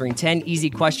by answering 10 easy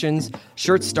questions.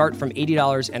 Shirts start from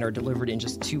 $80 and are delivered in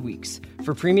just 2 weeks.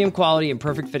 For premium quality and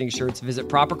perfect fitting shirts, visit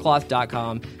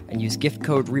propercloth.com and use gift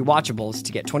code REWATCHABLES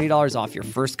to get $20 off your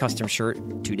first custom shirt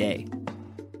today.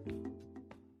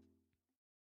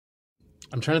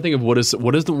 I'm trying to think of what is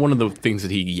one of the things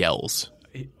that he yells.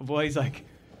 Well, he's like,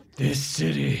 "This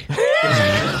city."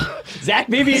 Zach,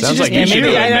 maybe it's sounds just like you,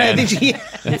 maybe man. I think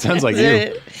That sounds like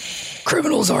you.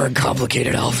 Criminals aren't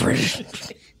complicated, Alfred.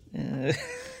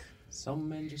 Some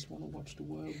men just want to watch the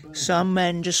world burn. Some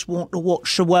men just want to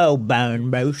watch the world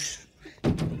burn, Bruce.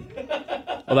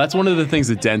 Well, that's one of the things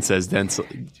that Den says.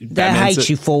 They hate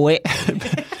you for it.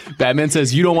 Batman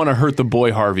says, "You don't want to hurt the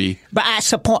boy, Harvey." But I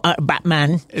support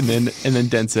Batman. And then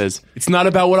Den says, "It's not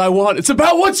about what I want. It's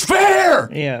about what's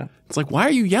fair." Yeah. It's like, why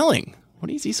are you yelling?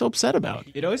 What is he so upset about?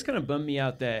 It always kind of bummed me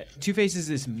out that Two-Face is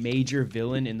this major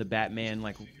villain in the Batman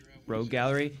rogue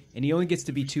gallery, and he only gets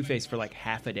to be Two-Face for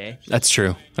half a day. That's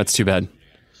true. That's too bad.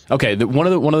 Okay, one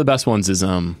of the best ones is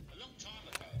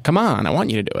come on, I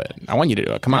want you to do it. I want you to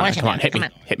do it. Come on, hit me.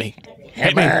 Hit me.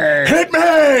 Hit me. Hit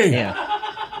me. Yeah.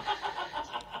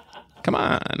 Come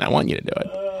on, I want you to do it.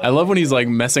 I love when he's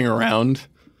messing around.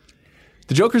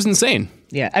 The Joker's insane.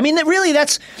 Yeah, I mean, really,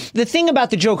 that's the thing about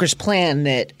the Joker's plan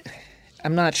that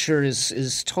I'm not sure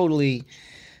is totally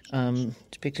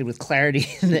depicted with clarity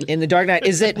in the Dark Knight.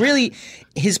 Is that really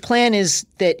his plan? Is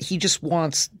that he just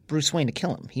wants Bruce Wayne to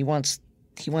kill him? He wants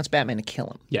Batman to kill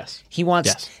him. Yes. He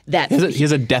wants that. He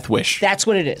has a death wish. That's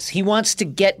what it is. He wants to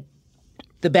get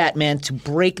the Batman to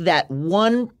break that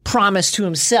one promise to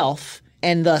himself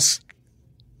and thus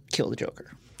kill the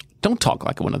Joker. Don't talk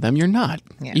like one of them. You're not.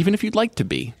 Yeah. Even if you'd like to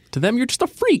be. To them, you're just a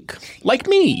freak. Like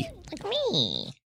me. Like me.